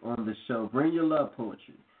next week on the show. Bring your love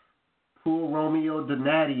poetry. Pull Romeo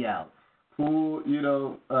Donati out. Pull,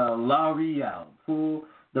 Laurie out. Pull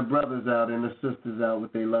the brothers out and the sisters out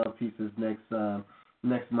with their love pieces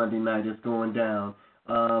next Monday night. It's going down.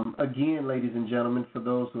 Again, ladies and gentlemen, for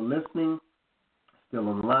those who are listening, still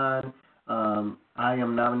on the line, I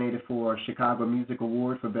am nominated for a Chicago Music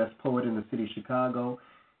Award for Best Poet in the City of Chicago.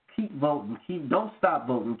 Keep voting. Don't stop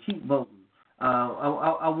voting. Keep voting.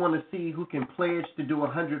 I want to see who can pledge to do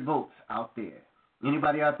 100 votes out there.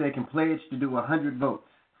 Anybody out there can pledge to do 100 votes.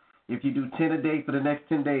 If you do 10 a day for the next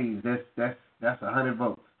 10 days, that's 100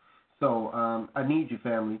 votes. So I need you,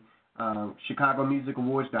 family.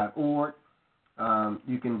 ChicagoMusicAwards.org.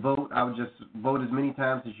 You can vote. I would just vote as many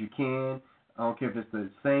times as you can. I don't care if it's the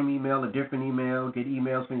same email, a different email. Get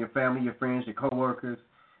emails from your family, your friends, your coworkers.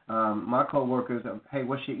 My coworkers, hey,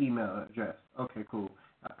 what's your email address? Okay, cool.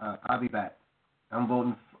 I'll be back. I'm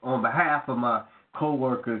voting on behalf of my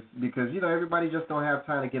coworkers because, everybody just don't have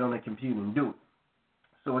time to get on the computer and do it.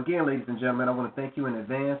 So again, ladies and gentlemen, I want to thank you in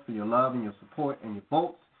advance for your love and your support and your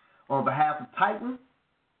votes. On behalf of Titan,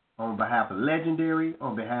 on behalf of Legendary,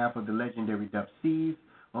 on behalf of the legendary Dubceez,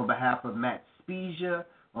 on behalf of Matt Spezia,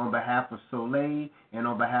 on behalf of Soleil, and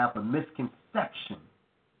on behalf of Misconception,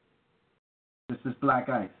 this is Blaq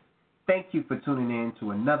Ice. Thank you for tuning in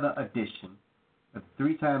to another edition of the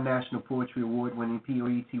 3-time National Poetry Award-winning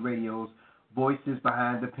P.O.E.T. Radio's Voices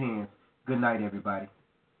Behind the Pens. Good night, everybody.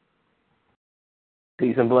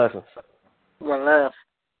 Peace and blessings. One love.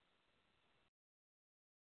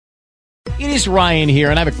 It is Ryan here,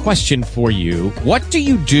 and I have a question for you. What do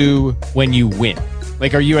you do when you win?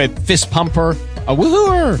 Like, are you a fist pumper, a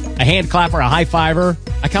woohooer, a hand clapper, a high fiver?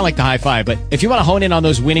 I kind of like the high five, but if you want to hone in on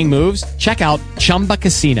those winning moves, check out Chumba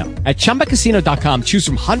Casino. At ChumbaCasino.com, choose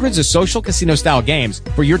from hundreds of social casino-style games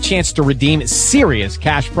for your chance to redeem serious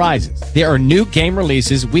cash prizes. There are new game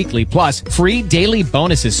releases weekly, plus free daily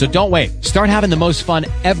bonuses, so don't wait. Start having the most fun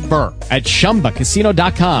ever at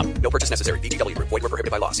ChumbaCasino.com. No purchase necessary. VGW. Void where prohibited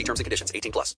by law. See terms and conditions. 18+.